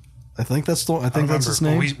Sherman, I think that's that's his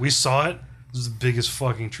name. We saw it. This is the biggest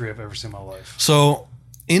fucking tree I've ever seen in my life. So,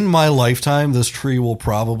 in my lifetime, this tree will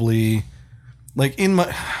probably,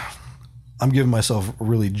 I'm giving myself a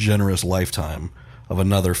really generous lifetime of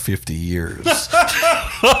another 50 years.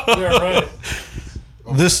 Yeah, right.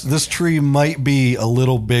 This tree might be a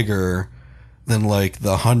little bigger than like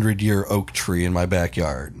the 100-year oak tree in my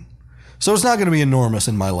backyard. So it's not going to be enormous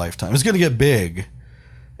in my lifetime. It's going to get big.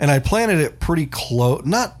 And I planted it pretty close,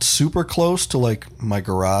 not super close to like my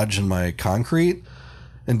garage and my concrete.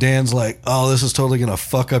 And Dan's like, oh, this is totally going to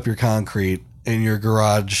fuck up your concrete in your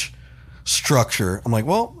garage structure. I'm like,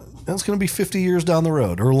 well, that's going to be 50 years down the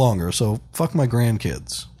road or longer. So fuck my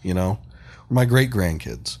grandkids, you know, or my great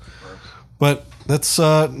grandkids. But that's,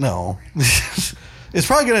 no. It's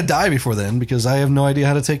probably going to die before then because I have no idea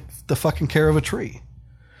how to take the fucking care of a tree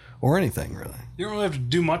or anything, really. You don't really have to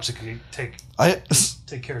do much to take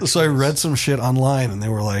care of So I read some shit online and they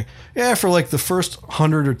were like, yeah, for like the first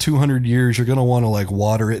 100 or 200 years, you're going to want to like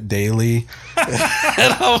water it daily.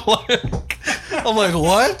 And I'm like,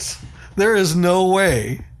 what? There is no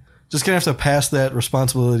way. Just going to have to pass that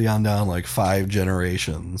responsibility on down like 5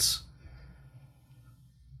 generations.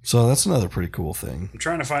 So that's another pretty cool thing. I'm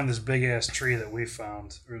trying to find this big ass tree that we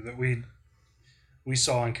found or that we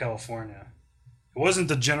saw in California. It wasn't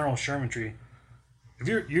the General Sherman tree. Have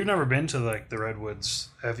you've never been to like the redwoods,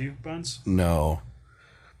 have you, Buns? No.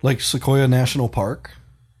 Like Sequoia National Park?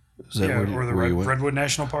 Is that or the Redwood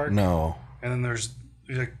National Park? No. And then there's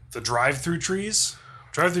like the drive-through trees.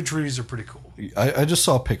 Drive-through trees are pretty cool. I just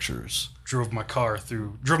saw pictures. Drove my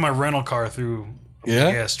rental car through a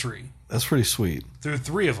big ass tree. That's pretty sweet. Through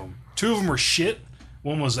 3 of them. 2 of them were shit.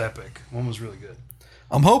 One was epic. One was really good.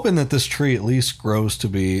 I'm hoping that this tree at least grows to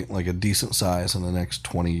be like a decent size in the next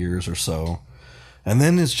 20 years or so. And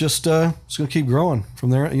then it's just it's going to keep growing from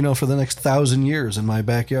there, you know, for the next 1,000 years in my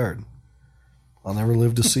backyard. I'll never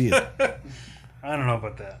live to see it. I don't know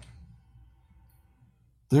about that.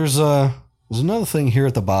 There's another thing here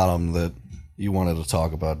at the bottom that you wanted to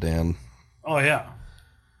talk about, Dan. Oh, yeah.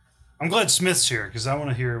 I'm glad Smith's here because I want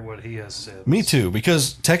to hear what he has to say. Me too,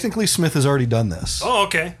 because technically Smith has already done this. Oh,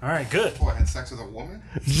 okay. All right, good. Oh, I had sex with a woman?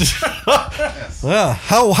 Yes. Yeah.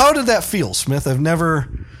 How did that feel, Smith? I've never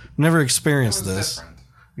experienced It was this. different.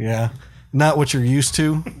 Yeah. Not what you're used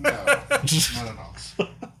to. No, not at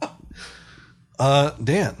all.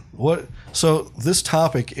 Dan, what? So this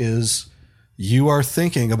topic is you are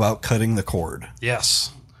thinking about cutting the cord.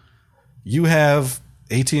 Yes. You have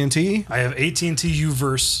AT&T I have AT&T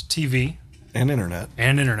Uverse TV and internet.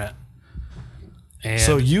 and internet. And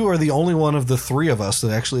So you are the only one of the 3 of us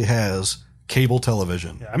that actually has cable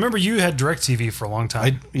television. I remember you had DirecTV for a long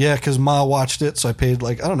time. Yeah, because Ma watched it, so I paid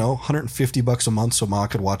like, I don't know, $150 a month so Ma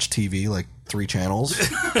could watch TV, like 3 channels.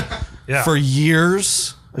 Yeah. For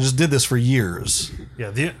years. I just did this for years.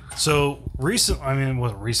 Yeah. So recent, I mean, it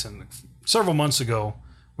wasn't recent. Several months ago,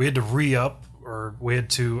 we had to re-up, or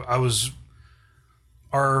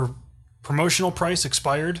our promotional price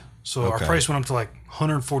expired, so our Okay. price went up to like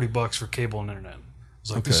 $140 for cable and internet. I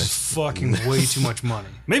was like, this Okay. is fucking way too much money.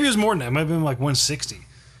 Maybe it was more than that. It might have been like $160.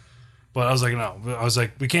 But I was like, no. I was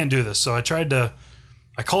like, we can't do this. So I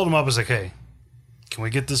called them up. I was like, hey, can we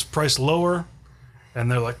get this price lower?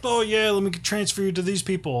 And they're like, oh, yeah, let me transfer you to these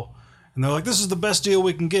people. And they're like, this is the best deal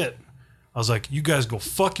we can get. I was like, you guys go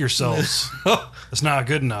fuck yourselves. That's not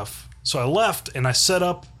good enough. So I left and I set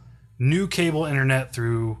up new cable internet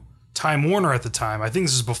through Time Warner at the time. I think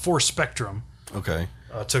this is before Spectrum Okay.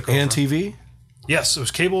 took over. And TV? Yes, it was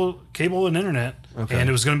cable and internet, Okay. and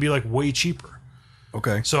it was going to be like way cheaper.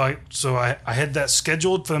 Okay. So I had that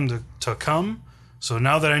scheduled for them to come. So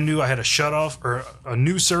now that I knew I had a shut off or a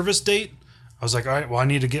new service date, I was like, all right, well, I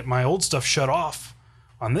need to get my old stuff shut off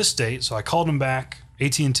on this date. So I called them back,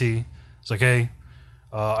 AT&T. It's like, hey,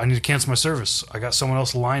 I need to cancel my service. I got someone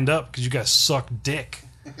else lined up because you guys suck dick.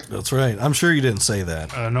 That's right. I'm sure you didn't say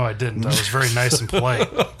that. No, I didn't. I was very nice and polite.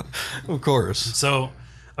 Of course. So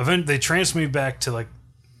eventually they transferred me back to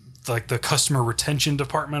like the customer retention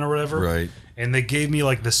department or whatever. Right. And they gave me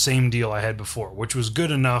like the same deal I had before, which was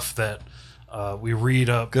good enough that we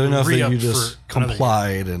re-up. Good enough that re-upped you just for another year.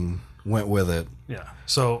 complied and went with it. Yeah.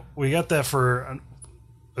 So we got that for,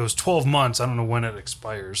 it was 12 months. I don't know when it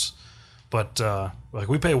expires. But like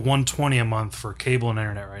we pay $120 a month for cable and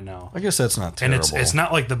internet right now. I guess that's not And terrible. it's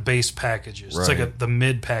not like the base packages. It's Right. like the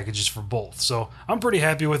mid packages for both. So I'm pretty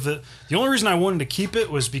happy with it. The only reason I wanted to keep it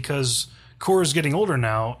was because Cora's getting older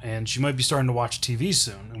now, and she might be starting to watch TV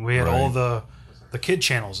soon. And we had all the kid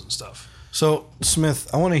channels and stuff. So, Smith,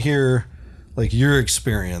 I want to hear like your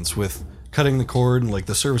experience with cutting the cord and like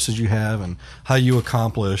the services you have and how you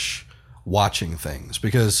accomplish watching things,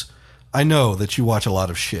 because I know that you watch a lot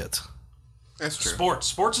of shit. That's true.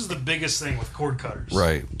 Sports is the biggest thing with cord cutters.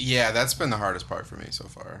 Right. Yeah, that's been the hardest part for me so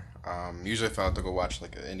far. Usually if I have to go watch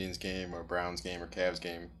like an Indians game or a Browns game or Cavs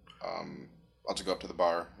game, I'll just go up to the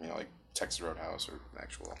bar, like Texas Roadhouse or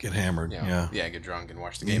actual. Get hammered. Yeah. Yeah, get drunk and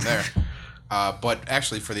watch the game there. But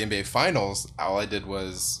actually for the NBA Finals, all I did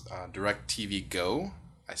was DirecTV Go.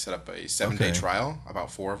 I set up a 7-day Okay. trial,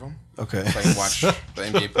 about 4 of them. Okay. So I can watch the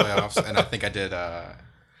NBA playoffs. And I think I did,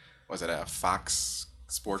 was it a Fox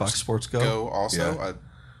Sports Fox Sports Go? also. Yeah.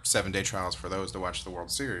 7-day trials for those to watch the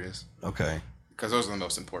World Series. Okay. Because those are the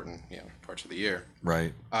most important, parts of the year.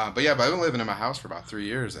 Right. But I've been living in my house for about 3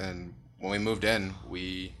 years, and when we moved in,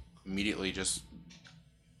 we immediately just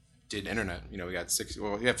did internet. We got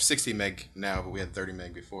we have 60 meg now, but we had 30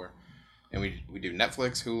 meg before. And we do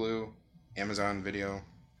Netflix, Hulu, Amazon Video.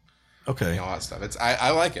 Okay. All that stuff.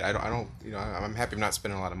 I like it. I don't. I'm happy I'm not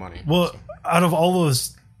spending a lot of money. Well, out of all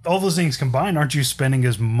those things combined, aren't you spending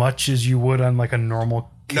as much as you would on like a normal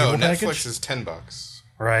cable package? Netflix is $10.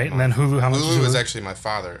 Right, and then Hulu. How much? Hulu is actually my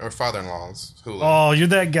father-in-law's Hulu. Oh, you're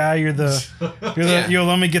that guy. You're the.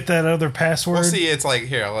 Let me get that other password. Well, see, it's like,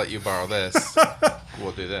 here, I'll let you borrow this.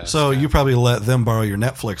 We'll do this. So you probably let them borrow your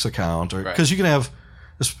Netflix account, or because you can have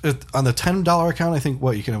on the $10 account. I think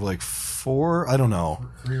you can have like 4. I don't know.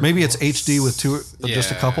 Maybe it's HD with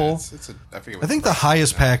just a couple. I think the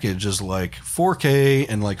highest package is like 4K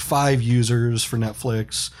and like 5 users for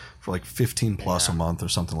Netflix for like $15+ a month or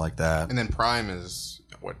something like that. And then Prime is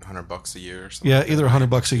 $100 a year or something. Yeah, either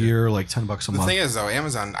 $100 a year or like $10 a month. The thing is, though,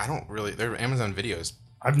 Amazon, their Amazon Video is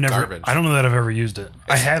garbage. I don't know that I've ever used it.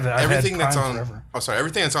 I have it. Everything that's on forever.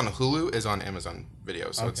 everything that's on Hulu is on Amazon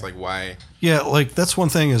Video. So it's like, why? Yeah, like that's one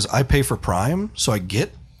thing is I pay for Prime, so I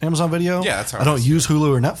get Amazon Video. Yeah, that's how I don't use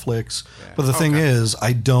Hulu or Netflix. Yeah. But the thing is,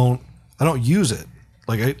 I don't use it.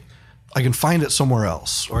 Like I can find it somewhere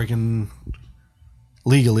else, or I can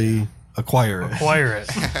legally acquire it.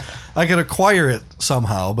 I can acquire it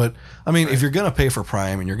somehow, but I mean, if you're going to pay for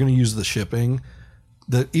Prime and you're going to use the shipping,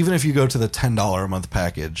 even if you go to the $10 a month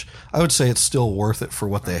package, I would say it's still worth it for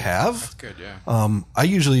what they have. That's good, yeah. I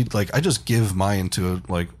usually I just give mine to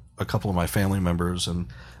a couple of my family members, and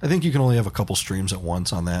I think you can only have a couple streams at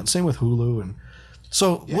once on that. Same with Hulu, and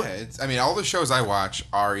so all the shows I watch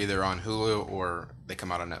are either on Hulu or they come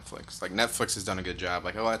out on Netflix. Like Netflix has done a good job.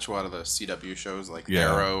 Like I watch a lot of the CW shows, like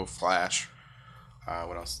Arrow, Flash.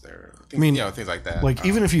 What else is there? Things like that. Like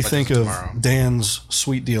even if you think of Dan's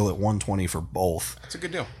sweet deal at $120 for both, it's a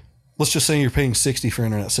good deal. Let's just say you're paying $60 for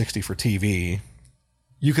internet, $60 for TV.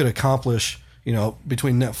 You could accomplish,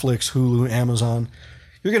 between Netflix, Hulu, Amazon,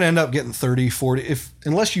 you're going to end up getting 30, 40.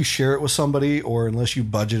 Unless you share it with somebody or unless you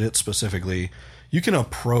budget it specifically, you can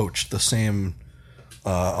approach the same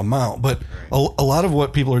amount. But a lot of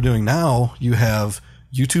what people are doing now, you have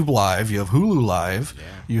YouTube Live, you have Hulu Live,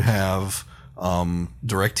 you have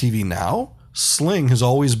DirecTV Now. Sling has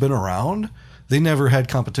always been around. They never had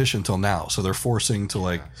competition until now, so they're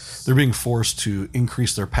they're being forced to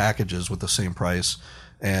increase their packages with the same price,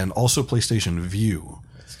 and also PlayStation View.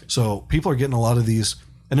 So people are getting a lot of these,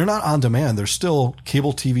 and they're not on demand. They're still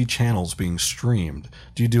cable TV channels being streamed.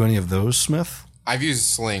 Do you do any of those, Smith? I've used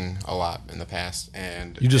Sling a lot in the past,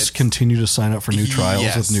 and you just continue to sign up for new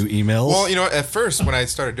trials with new emails. Well, at first when I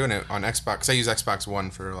started doing it on Xbox, I use Xbox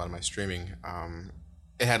One for a lot of my streaming.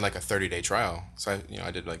 It had like a 30-day trial, so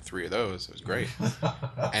I did like 3 of those. It was great,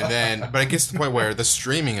 but it gets to the point where the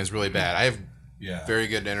streaming is really bad. I have very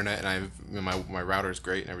good internet, and my router is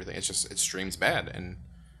great and everything. It's just it streams bad, and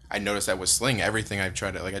I noticed that with Sling, everything I've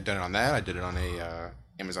tried to I've done it on that. I did it on a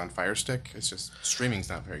Amazon Fire Stick. It's just streaming's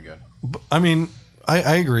not very good. I mean,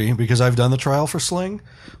 I agree because I've done the trial for Sling,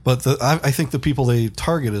 but I think the people they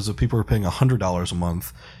target is the people who are paying $100 a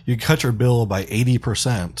month. You cut your bill by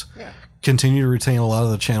 80%. Yeah. Continue to retain a lot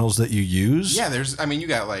of the channels that you use. Yeah, you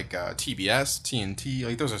got like TBS, TNT.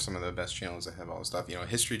 Like those are some of the best channels that have all the stuff.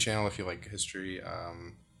 History Channel if you like history.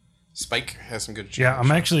 Spike has some good channels. Yeah,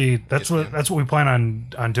 I'm actually that's what we plan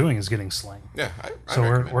on doing is getting Sling. Yeah, so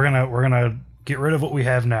we're gonna get rid of what we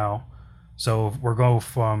have now. So we're going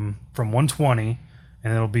from 120,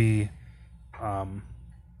 and it'll be, I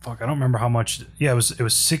don't remember how much. Yeah, it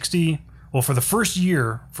was 60. Well, for the first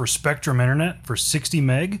year for Spectrum Internet for 60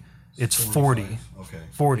 meg, it's 40. Okay.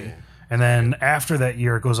 40, okay. And then after that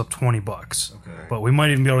year, it goes up $20. Okay. But we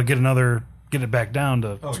might even be able to get it back down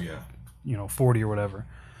to 40 or whatever.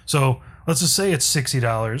 So let's just say it's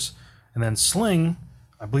 $60, and then Sling,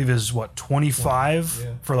 I believe, is what,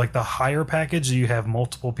 25 for like the higher package. You have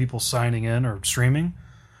multiple people signing in or streaming.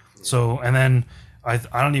 So, and then I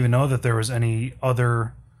don't even know that there was any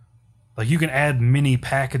other, like you can add mini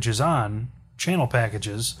packages on, channel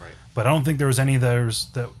packages, right. But I don't think there was any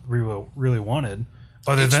that we really wanted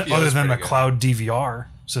other than the cloud DVR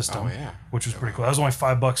system, which was pretty cool. That was only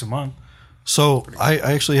 $5 a month. So I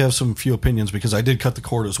actually have some few opinions because I did cut the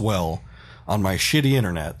cord as well on my shitty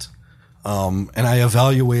internet. And I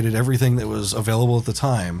evaluated everything that was available at the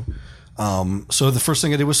time. So the first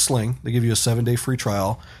thing I did was Sling. They give you a 7-day free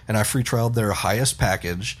trial, and I free trialed their highest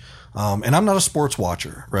package. And I'm not a sports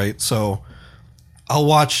watcher, right? So I'll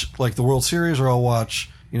watch like the World Series, or I'll watch,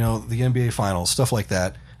 the NBA Finals, stuff like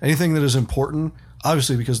that. Anything that is important,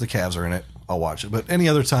 Obviously, because the Cavs are in it, I'll watch it. But any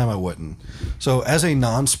other time, I wouldn't. So as a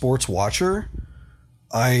non-sports watcher,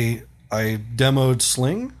 I demoed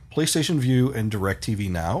Sling, PlayStation Vue, and DirecTV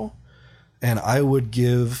Now, and I would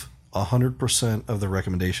give 100% of the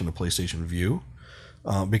recommendation to PlayStation Vue,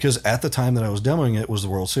 because at the time that I was demoing it was the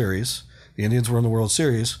World Series. The Indians were in the World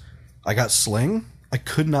Series. I got Sling. I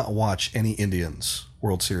could not watch any Indians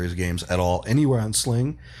World Series games at all anywhere on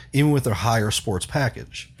Sling, even with their higher sports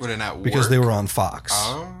package. Would it not work? Because they were on Fox.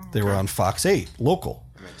 Oh, They were on Fox 8 local.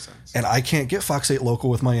 That makes sense. And I can't get Fox 8 local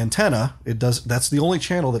with my antenna. That's the only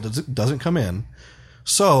channel that doesn't come in.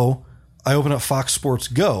 So I open up Fox Sports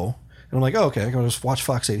Go, and I'm like, oh, okay, I can just watch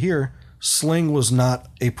Fox 8 here. Sling was not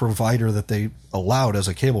a provider that they allowed as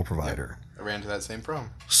a cable provider. I ran into that same problem.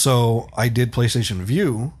 So I did PlayStation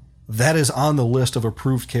Vue. That is on the list of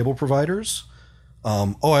approved cable providers.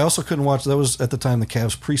 I also couldn't watch, that was at the time the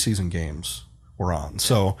Cavs preseason games were on.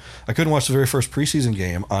 So I couldn't watch the very first preseason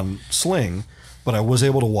game on Sling, but I was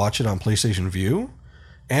able to watch it on PlayStation Vue,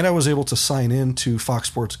 and I was able to sign in to Fox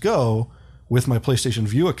Sports Go with my PlayStation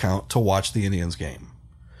Vue account to watch the Indians game.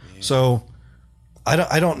 Yeah. So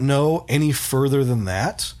I don't know any further than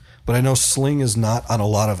that, but I know Sling is not on a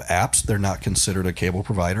lot of apps. They're not considered a cable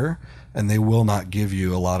provider, and they will not give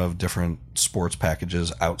you a lot of different sports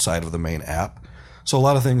packages outside of the main app. So a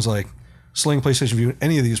lot of things like Sling, PlayStation Vue,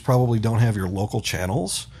 any of these probably don't have your local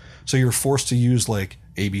channels. So you're forced to use like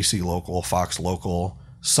ABC Local, Fox Local,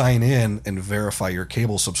 sign in and verify your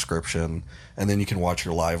cable subscription, and then you can watch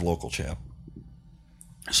your live local channel.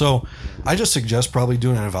 So I just suggest probably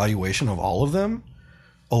doing an evaluation of all of them.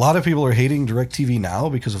 A lot of people are hating DirecTV Now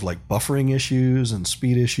because of like buffering issues and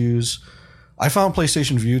speed issues. I found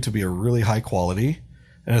PlayStation Vue to be a really high quality,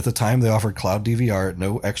 and at the time they offered cloud DVR at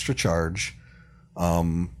no extra charge.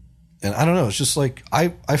 And I don't know, it's just like I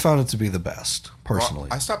found it to be the best personally.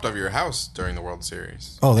 Well, I stopped over your house during the World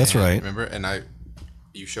Series. Oh, that's right. Remember? And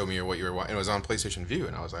you showed me what you were watching. It was on PlayStation Vue,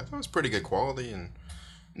 and I was like, that was pretty good quality and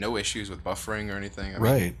no issues with buffering or anything.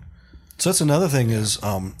 Right. So that's another thing is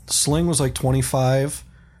Sling was like 25,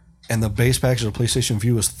 and the base package of PlayStation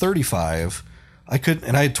Vue was 35. I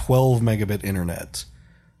had 12 megabit internet.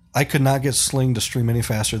 I could not get Sling to stream any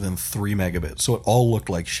faster than 3 megabits, so it all looked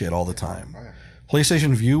like shit all the time. Oh, yeah.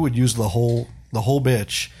 PlayStation Vue would use the whole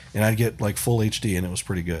bitch, and I'd get like full HD, and it was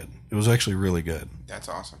pretty good. It was actually really good. That's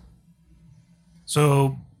awesome.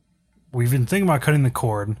 So we've been thinking about cutting the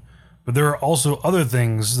cord, but there are also other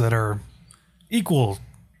things that are equal,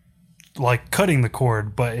 like cutting the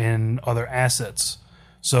cord, but in other assets.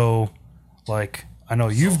 So, like, I know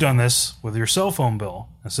you've done this with your cell phone bill.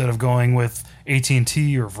 Instead of going with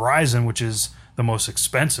AT&T or Verizon, which is the most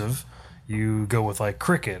expensive, you go with like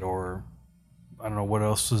Cricket or I don't know what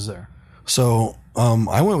else is there. So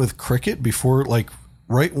I went with Cricket before, like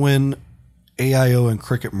right when AIO and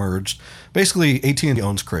Cricket merged. Basically, AT&T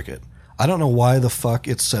owns Cricket. I don't know why the fuck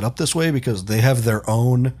it's set up this way, because they have their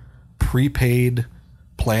own prepaid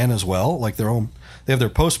plan as well. Like they have their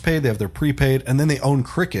postpaid, they have their prepaid, and then they own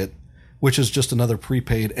Cricket, which is just another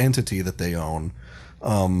prepaid entity that they own.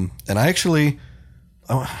 And I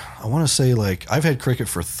want to say, like, I've had Cricket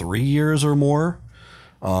for 3 years or more.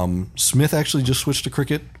 Smith actually just switched to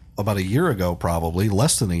Cricket about a year ago, probably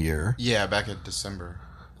less than a year. Yeah, back in December.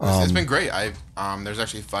 It's been great. There's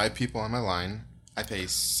actually 5 people on my line. I pay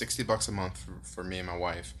 $60 a month for me and my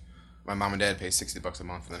wife. My mom and dad pay $60 a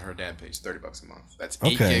month, and then her dad pays $30 a month. That's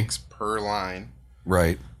 8 gigs per line.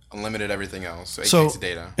 Right. Unlimited everything else. So 8 gigs of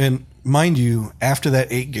data. And mind you, after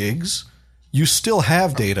that 8 gigs, you still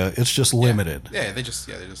have data. It's just limited. Yeah,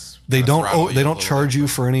 they don't charge you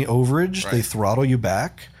for any overage. Right. They throttle you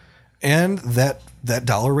back, and that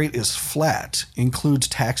dollar rate is flat, includes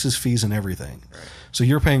taxes, fees, and everything. Right. So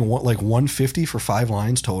you're paying like $150 for 5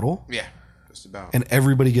 lines total. Yeah, just about. And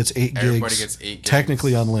everybody gets 8 gigs. Everybody gets 8 gigs.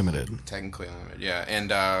 Technically unlimited. Yeah. And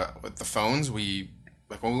with the phones, when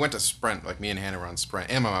we went to Sprint, like me and Hannah were on Sprint,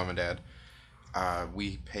 and my mom and dad,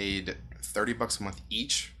 we paid $30 a month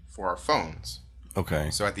each for our phones. Okay.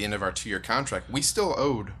 So at the end of our 2-year contract, we still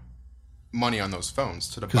owed money on those phones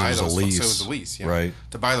to buy those phones. So it was a lease. Yeah. Right.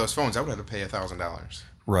 To buy those phones, I would have to pay $1,000.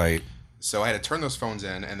 Right. So I had to turn those phones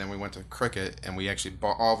in, and then we went to Cricket, and we actually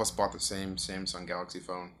all of us bought the same Samsung Galaxy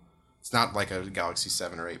phone. It's not like a Galaxy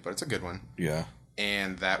 7 or 8, but it's a good one. Yeah.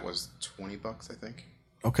 And that was $20, I think.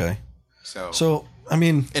 Okay. So I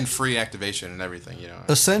mean, and free activation and everything,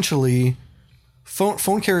 Essentially,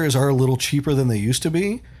 phone carriers are a little cheaper than they used to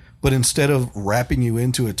be, but instead of wrapping you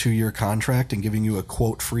into a 2-year contract and giving you a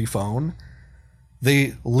quote free phone,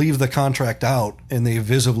 they leave the contract out and they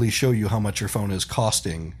visibly show you how much your phone is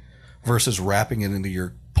costing versus wrapping it into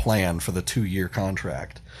your plan for the 2-year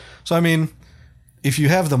contract. So I mean, if you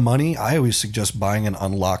have the money, I always suggest buying an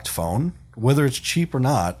unlocked phone, whether it's cheap or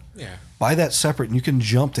not. Yeah. Buy that separate, and you can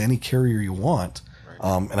jump to any carrier you want.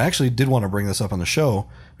 Right. And I actually did want to bring this up on the show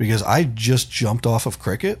because I just jumped off of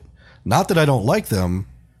Cricket. Not that I don't like them,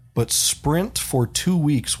 but Sprint for 2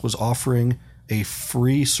 weeks was offering a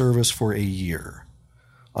free service for a year.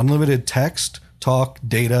 Unlimited text, talk,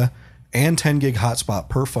 data, and 10 gig hotspot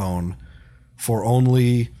per phone for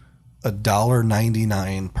only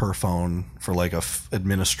 $1.99 per phone for like a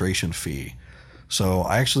administration fee. So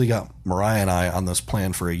I actually got Mariah and I on this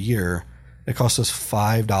plan for a year. It cost us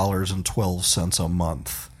 $5.12 a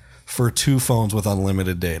month for 2 phones with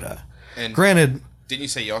unlimited data. And granted, didn't you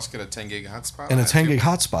say you also get a 10 gig hotspot? And a 10 gig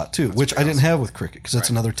hotspot too, which I didn't have with Cricket because it's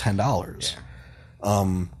another $10.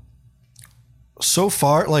 Yeah. So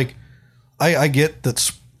far, like I get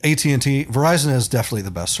that AT&T, Verizon is definitely the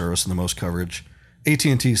best service and the most coverage.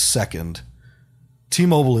 AT&T's second.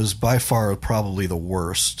 T-Mobile is by far probably the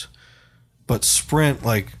worst. But Sprint,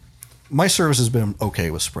 like, my service has been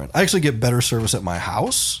okay with Sprint. I actually get better service at my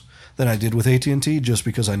house than I did with AT&T just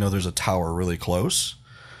because I know there's a tower really close.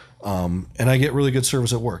 And I get really good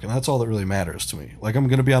service at work, and that's all that really matters to me. Like, I'm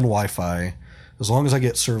going to be on Wi-Fi. As long as I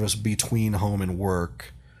get service between home and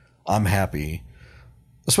work, I'm happy.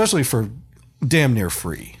 Especially for damn near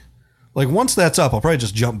free. Like, once that's up, I'll probably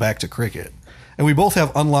just jump back to Cricket. And we both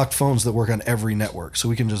have unlocked phones that work on every network, so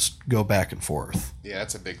we can just go back and forth. Yeah,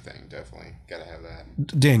 that's a big thing, definitely. Gotta have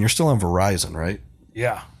that. Dan, you're still on Verizon, right?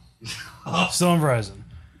 Yeah. Still on Verizon.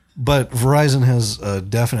 But Verizon has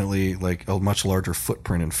definitely like a much larger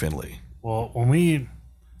footprint in Findlay. Well, when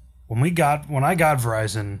I got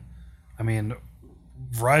Verizon, I mean,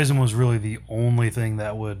 Verizon was really the only thing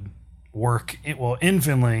that would work in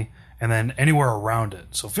Findlay and then anywhere around it.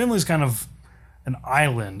 So Findlay's kind of an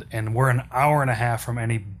island, and we're an hour and a half from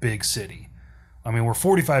any big city. I mean, we're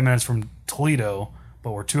 45 minutes from Toledo,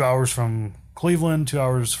 but we're 2 hours from Cleveland,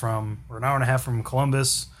 we're an hour and a half from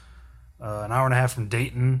Columbus, an hour and a half from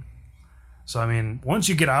Dayton. So, I mean, once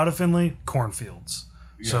you get out of Findlay, cornfields.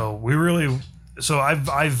 Yeah. So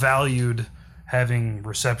I valued having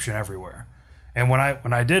reception everywhere. And when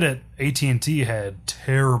I did it, AT&T had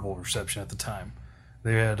terrible reception at the time.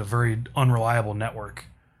 They had a very unreliable network.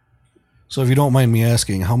 So if you don't mind me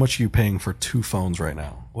asking, how much are you paying for 2 phones right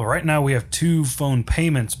now? Well, right now we have 2 phone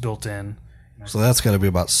payments built in. So that's got to be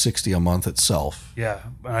about $60 a month itself. Yeah,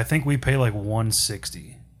 and I think we pay like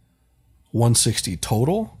 $160. $160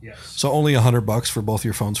 total? Yes. So only $100 for both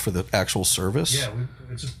your phones for the actual service?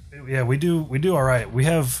 Yeah, we do all right. We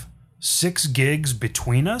have 6 gigs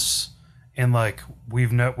between us, and like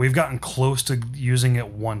we've gotten close to using it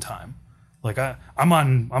one time. Like I'm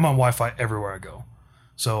on Wi-Fi everywhere I go.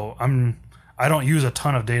 So I don't use a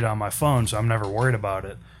ton of data on my phone, so I'm never worried about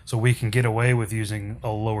it. So we can get away with using a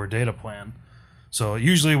lower data plan. So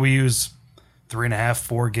usually we use 3.5,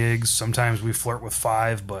 4 gigs. Sometimes we flirt with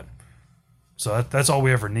 5, but so that's all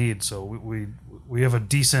we ever need. So we have a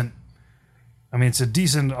decent. I mean, it's a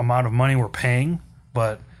decent amount of money we're paying,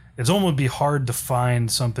 but it's almost be hard to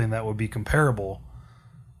find something that would be comparable.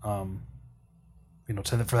 For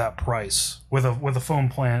that price with a phone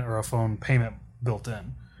plan or a phone payment built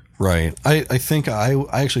in. Right. I think I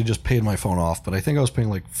actually just paid my phone off, but I think I was paying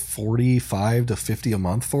like $45 to $50 a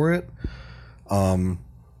month for it.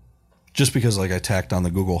 Just because like I tacked on the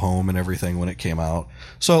Google Home and everything when it came out.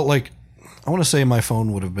 So like I want to say my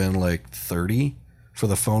phone would have been like $30 for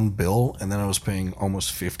the phone bill, and then I was paying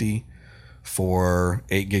almost $50 for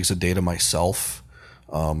 8 gigs of data myself.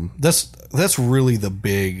 That's really the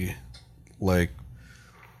big, like,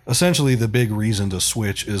 essentially the big reason to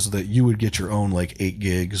switch is that you would get your own like 8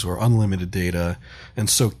 gigs or unlimited data, and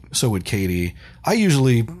so would Katie. I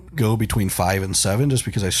usually go between 5 and 7 just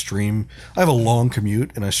because I have a long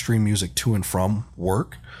commute and I stream music to and from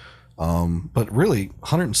work. But really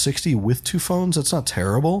 160 with 2 phones, that's not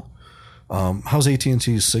terrible. How's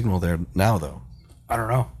AT&T's signal there now though? I don't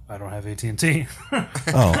know. I don't have AT&T.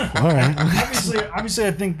 Oh, all right. Obviously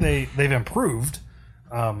I think they've improved.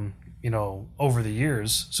 Over the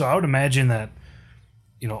years. So I would imagine that,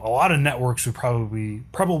 a lot of networks would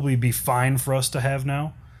probably be fine for us to have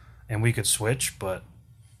now, and we could switch. But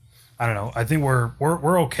I don't know. I think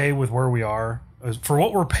we're okay with where we are for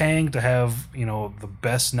what we're paying to have. The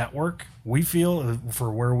best network we feel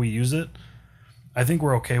for where we use it. I think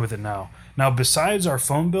we're okay with it now. Now, besides our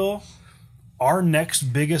phone bill, our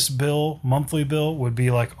next biggest monthly bill, would be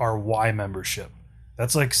like our Y membership.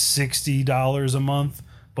 That's like $60 a month.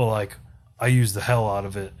 But like I use the hell out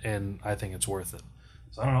of it, and I think it's worth it.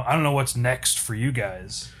 So I don't know what's next for you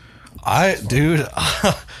guys.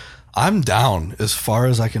 I'm down as far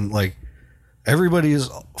as I can. Like everybody's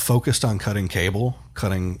focused on cutting cable,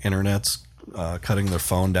 cutting internets, cutting their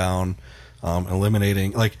phone down,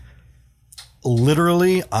 eliminating, like,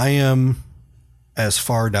 literally, I am as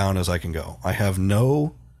far down as I can go. I have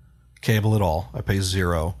no cable at all. I pay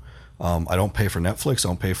 $0. I don't pay for Netflix.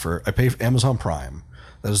 I pay for Amazon Prime.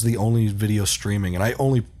 That is the only video streaming, and I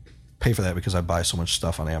only pay for that because I buy so much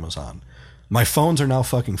stuff on Amazon. My phones are now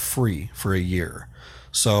fucking free for a year.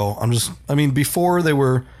 So before they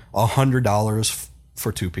were $100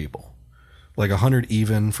 for 2 people, like $100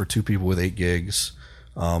 even for 2 people with 8 gigs.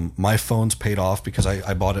 My phone's paid off because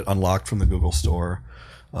I bought it unlocked from the Google store.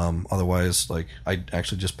 Otherwise, like, I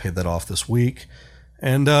actually just paid that off this week.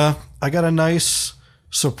 And I got a nice,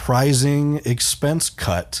 surprising expense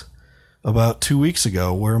cut about 2 weeks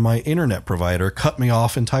ago where my internet provider cut me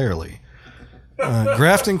off entirely.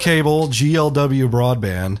 Grafton Cable, GLW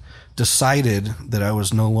Broadband, decided that I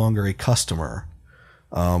was no longer a customer.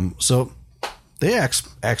 So they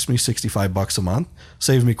axed me $65 a month,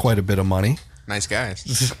 saved me quite a bit of money. Nice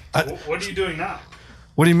guys. What are you doing now?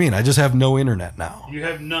 What do you mean? I just have no internet now. You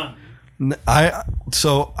have none.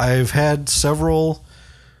 So I've had several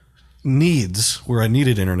needs where I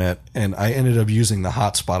needed internet, and I ended up using the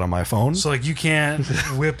hotspot on my phone. So, like, you can't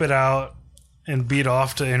whip it out and beat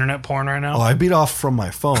off to internet porn right now? Oh, I beat off from my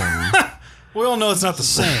phone. We all know it's not the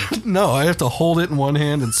same. No, I have to hold it in one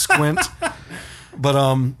hand and squint. But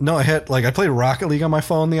no, I played Rocket League on my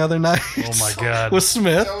phone the other night. Oh my god! With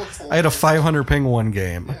Smith, I had a 500 ping one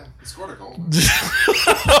game. Yeah, he scored a goal.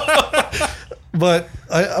 But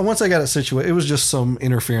once I got it situated, it was just some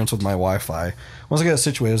interference with my Wi-Fi. Once I got it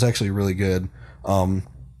situated, it was actually really good.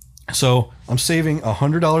 So I'm saving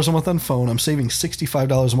 $100 a month on phone. I'm saving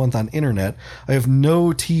 $65 a month on internet. I have no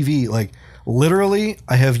TV. Like, literally,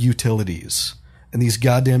 I have utilities and these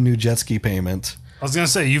goddamn new jet ski payment. I was gonna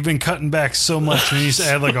say, you've been cutting back so much, and you used to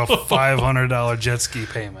add like a $500 jet ski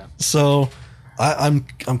payment. So I'm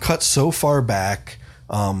cut so far back.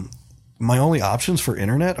 My only options for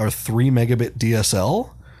internet are 3 megabit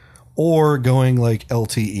DSL or going like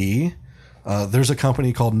LTE. There's a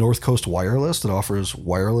company called North Coast Wireless that offers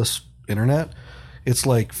wireless internet. It's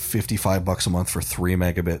like $55 a month for 3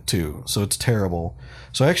 megabit too. So it's terrible.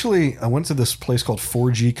 So actually, I went to this place called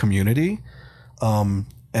 4G Community, and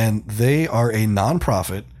they are a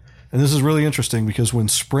nonprofit. And this is really interesting because when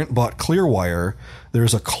Sprint bought Clearwire,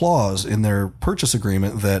 there's a clause in their purchase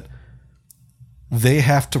agreement that they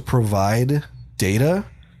have to provide data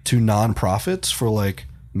to nonprofits for like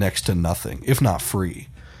next to nothing, if not free.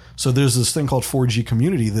 So there's this thing called 4G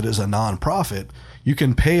Community that is a nonprofit. You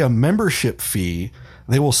can pay a membership fee.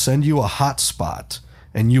 They will send you a hotspot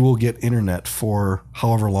and you will get internet for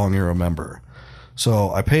however long you're a member.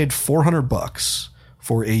 So I paid $400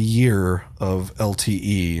 for a year of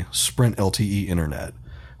LTE, Sprint LTE internet,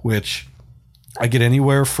 which I get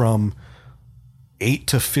anywhere from 8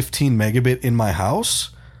 to 15 megabit in my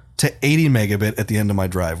house to 80 megabit at the end of my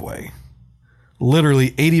driveway.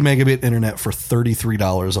 Literally 80 megabit internet for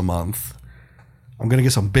 $33 a month. I'm going to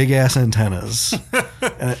get some big ass antennas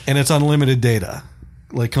and it's unlimited data,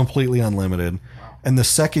 like completely unlimited. And the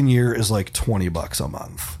second year is like $20 a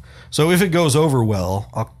month. So if it goes over well,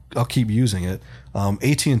 I'll keep using it.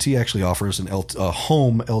 AT&T actually offers a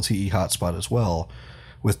home LTE hotspot as well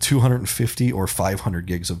with 250 or 500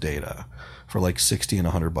 gigs of data for like $60 and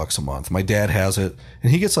 $100 a month. My dad has it,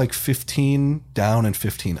 and he gets like 15 down and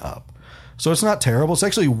 15 up. So it's not terrible. It's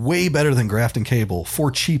actually way better than Grafton Cable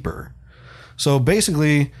for cheaper. So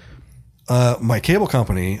basically, my cable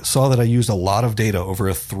company saw that I used a lot of data over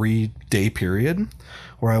a 3-day period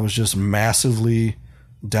where I was just massively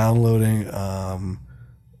downloading.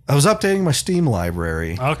 I was updating my Steam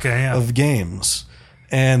library of games,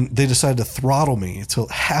 and they decided to throttle me to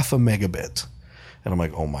half a megabit. And I'm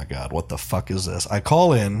like, oh my God, what the fuck is this? I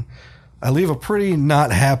call in, I leave a pretty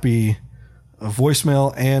not happy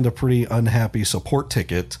voicemail and a pretty unhappy support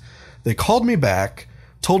ticket. They called me back,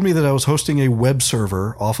 told me that I was hosting a web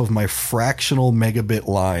server off of my fractional megabit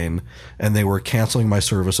line, and they were canceling my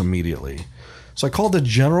service immediately. So I called the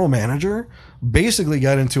general manager, basically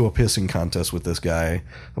got into a pissing contest with this guy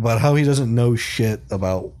about how he doesn't know shit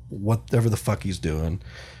about whatever the fuck he's doing,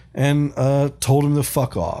 and told him to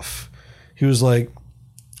fuck off. He was like,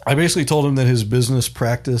 I basically told him that his business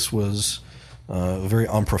practice was very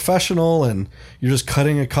unprofessional, and you're just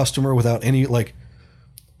cutting a customer without any, like,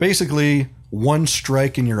 basically one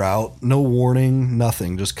strike and you're out, no warning,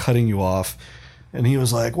 nothing, just cutting you off. And he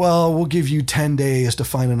was like, well, we'll give you 10 days to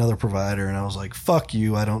find another provider. And I was like, fuck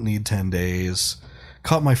you, I don't need 10 days.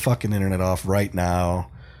 Cut my fucking internet off right now.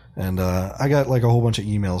 And I got like a whole bunch of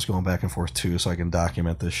emails going back and forth too, so I can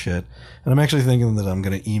document this shit. And I'm actually thinking that I'm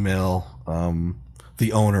going to email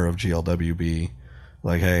the owner of GLWB,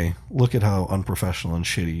 like, hey, look at how unprofessional and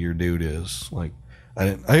shitty your dude is. Like, I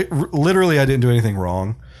didn't do anything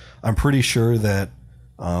wrong. I'm pretty sure that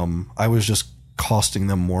I was just costing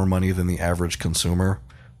them more money than the average consumer,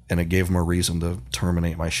 and it gave them a reason to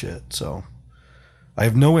terminate my shit. So I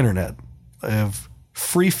have no internet. I have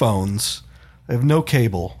free phones. I have no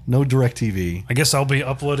cable, no DirecTV. I guess I'll be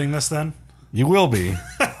uploading this then. You will be.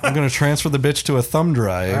 I'm going to transfer the bitch to a thumb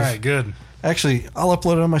drive. All right, good. Actually, I'll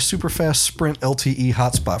upload it on my super fast Sprint LTE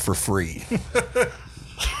hotspot for free.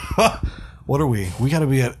 What are we?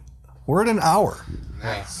 We're at an hour.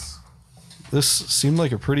 Nice. This seemed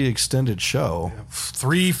like a pretty extended show.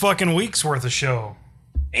 3 fucking weeks worth of show.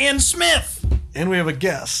 And Smith. And we have a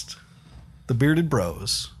guest. The Bearded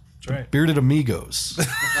Bros. That's right. Bearded Amigos.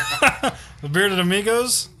 The Bearded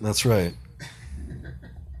Amigos? That's right.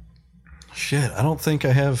 Shit, I don't think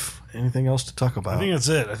I have anything else to talk about. I think that's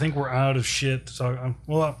it. I think we're out of shit to talk.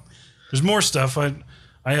 Well, there's more stuff.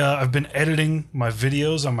 I've been editing my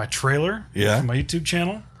videos on my trailer. Yeah. For my YouTube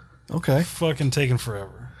channel. Okay. Fucking taking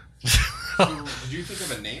forever. Did you think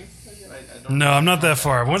of a name? No, I'm not that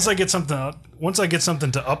far. Once I get something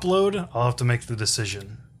to upload, I'll have to make the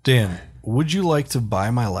decision. Dan, would you like to buy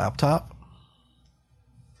my laptop?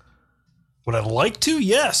 Would I like to?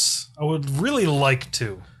 Yes. I would really like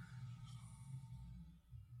to.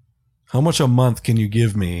 How much a month can you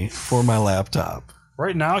give me for my laptop?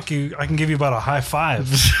 Right now, I can give you about a high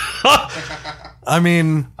five. I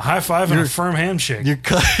mean, A high five and a firm handshake.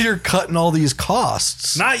 you're cutting all these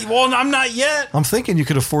costs. I'm not yet. I'm thinking you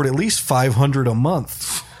could afford at least $500 a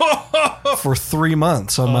month for 3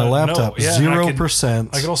 months on my laptop. No. Yeah, 0%.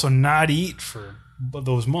 I could also not eat for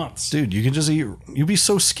those months. Dude, you can just eat. You'd be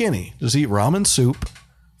so skinny. Just eat ramen soup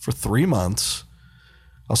for 3 months.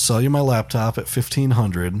 I'll sell you my laptop at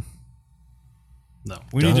 $1,500. No,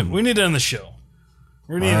 we need to end the show.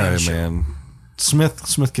 We need to end the show. Man.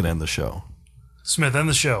 Smith can end the show. Smith, end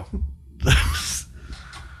the show.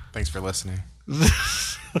 Thanks for listening.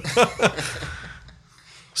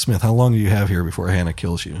 Smith, how long do you have here before Hannah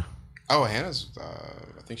kills you? Oh, Hannah's.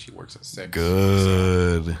 I think she works at 6.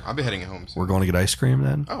 Good. So I'll be heading home soon. We're going to get ice cream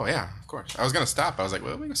then? Oh yeah, of course. I was gonna stop. I was like,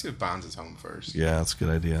 well, let me go see if Bonds is home first. Yeah, that's a good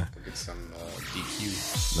idea. Go get some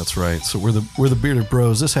DQ. That's right. So we're the Bearded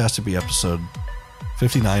Bros. This has to be episode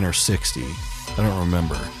 59 or 60. I don't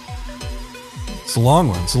remember. It's a long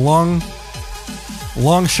one. It's a long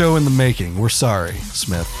show in the making. We're sorry,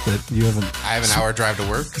 Smith, that you haven't. I have an hour drive to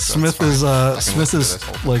work. So Smith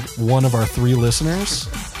is like one of our 3 listeners.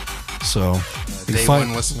 So day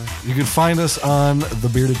one listener. You can find us on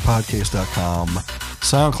thebeardedpodcast.com,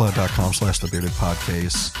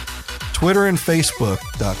 soundcloud.com/thebeardedpodcast, Twitter and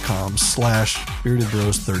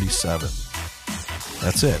Facebook.com/beardedbros37.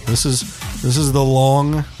 That's it. This is the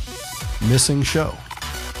long missing show.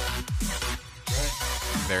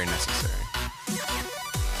 Very necessary.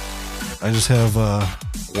 I just have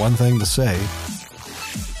one thing to say.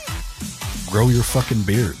 Grow your fucking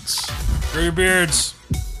beards. Grow your beards.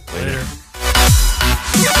 Later.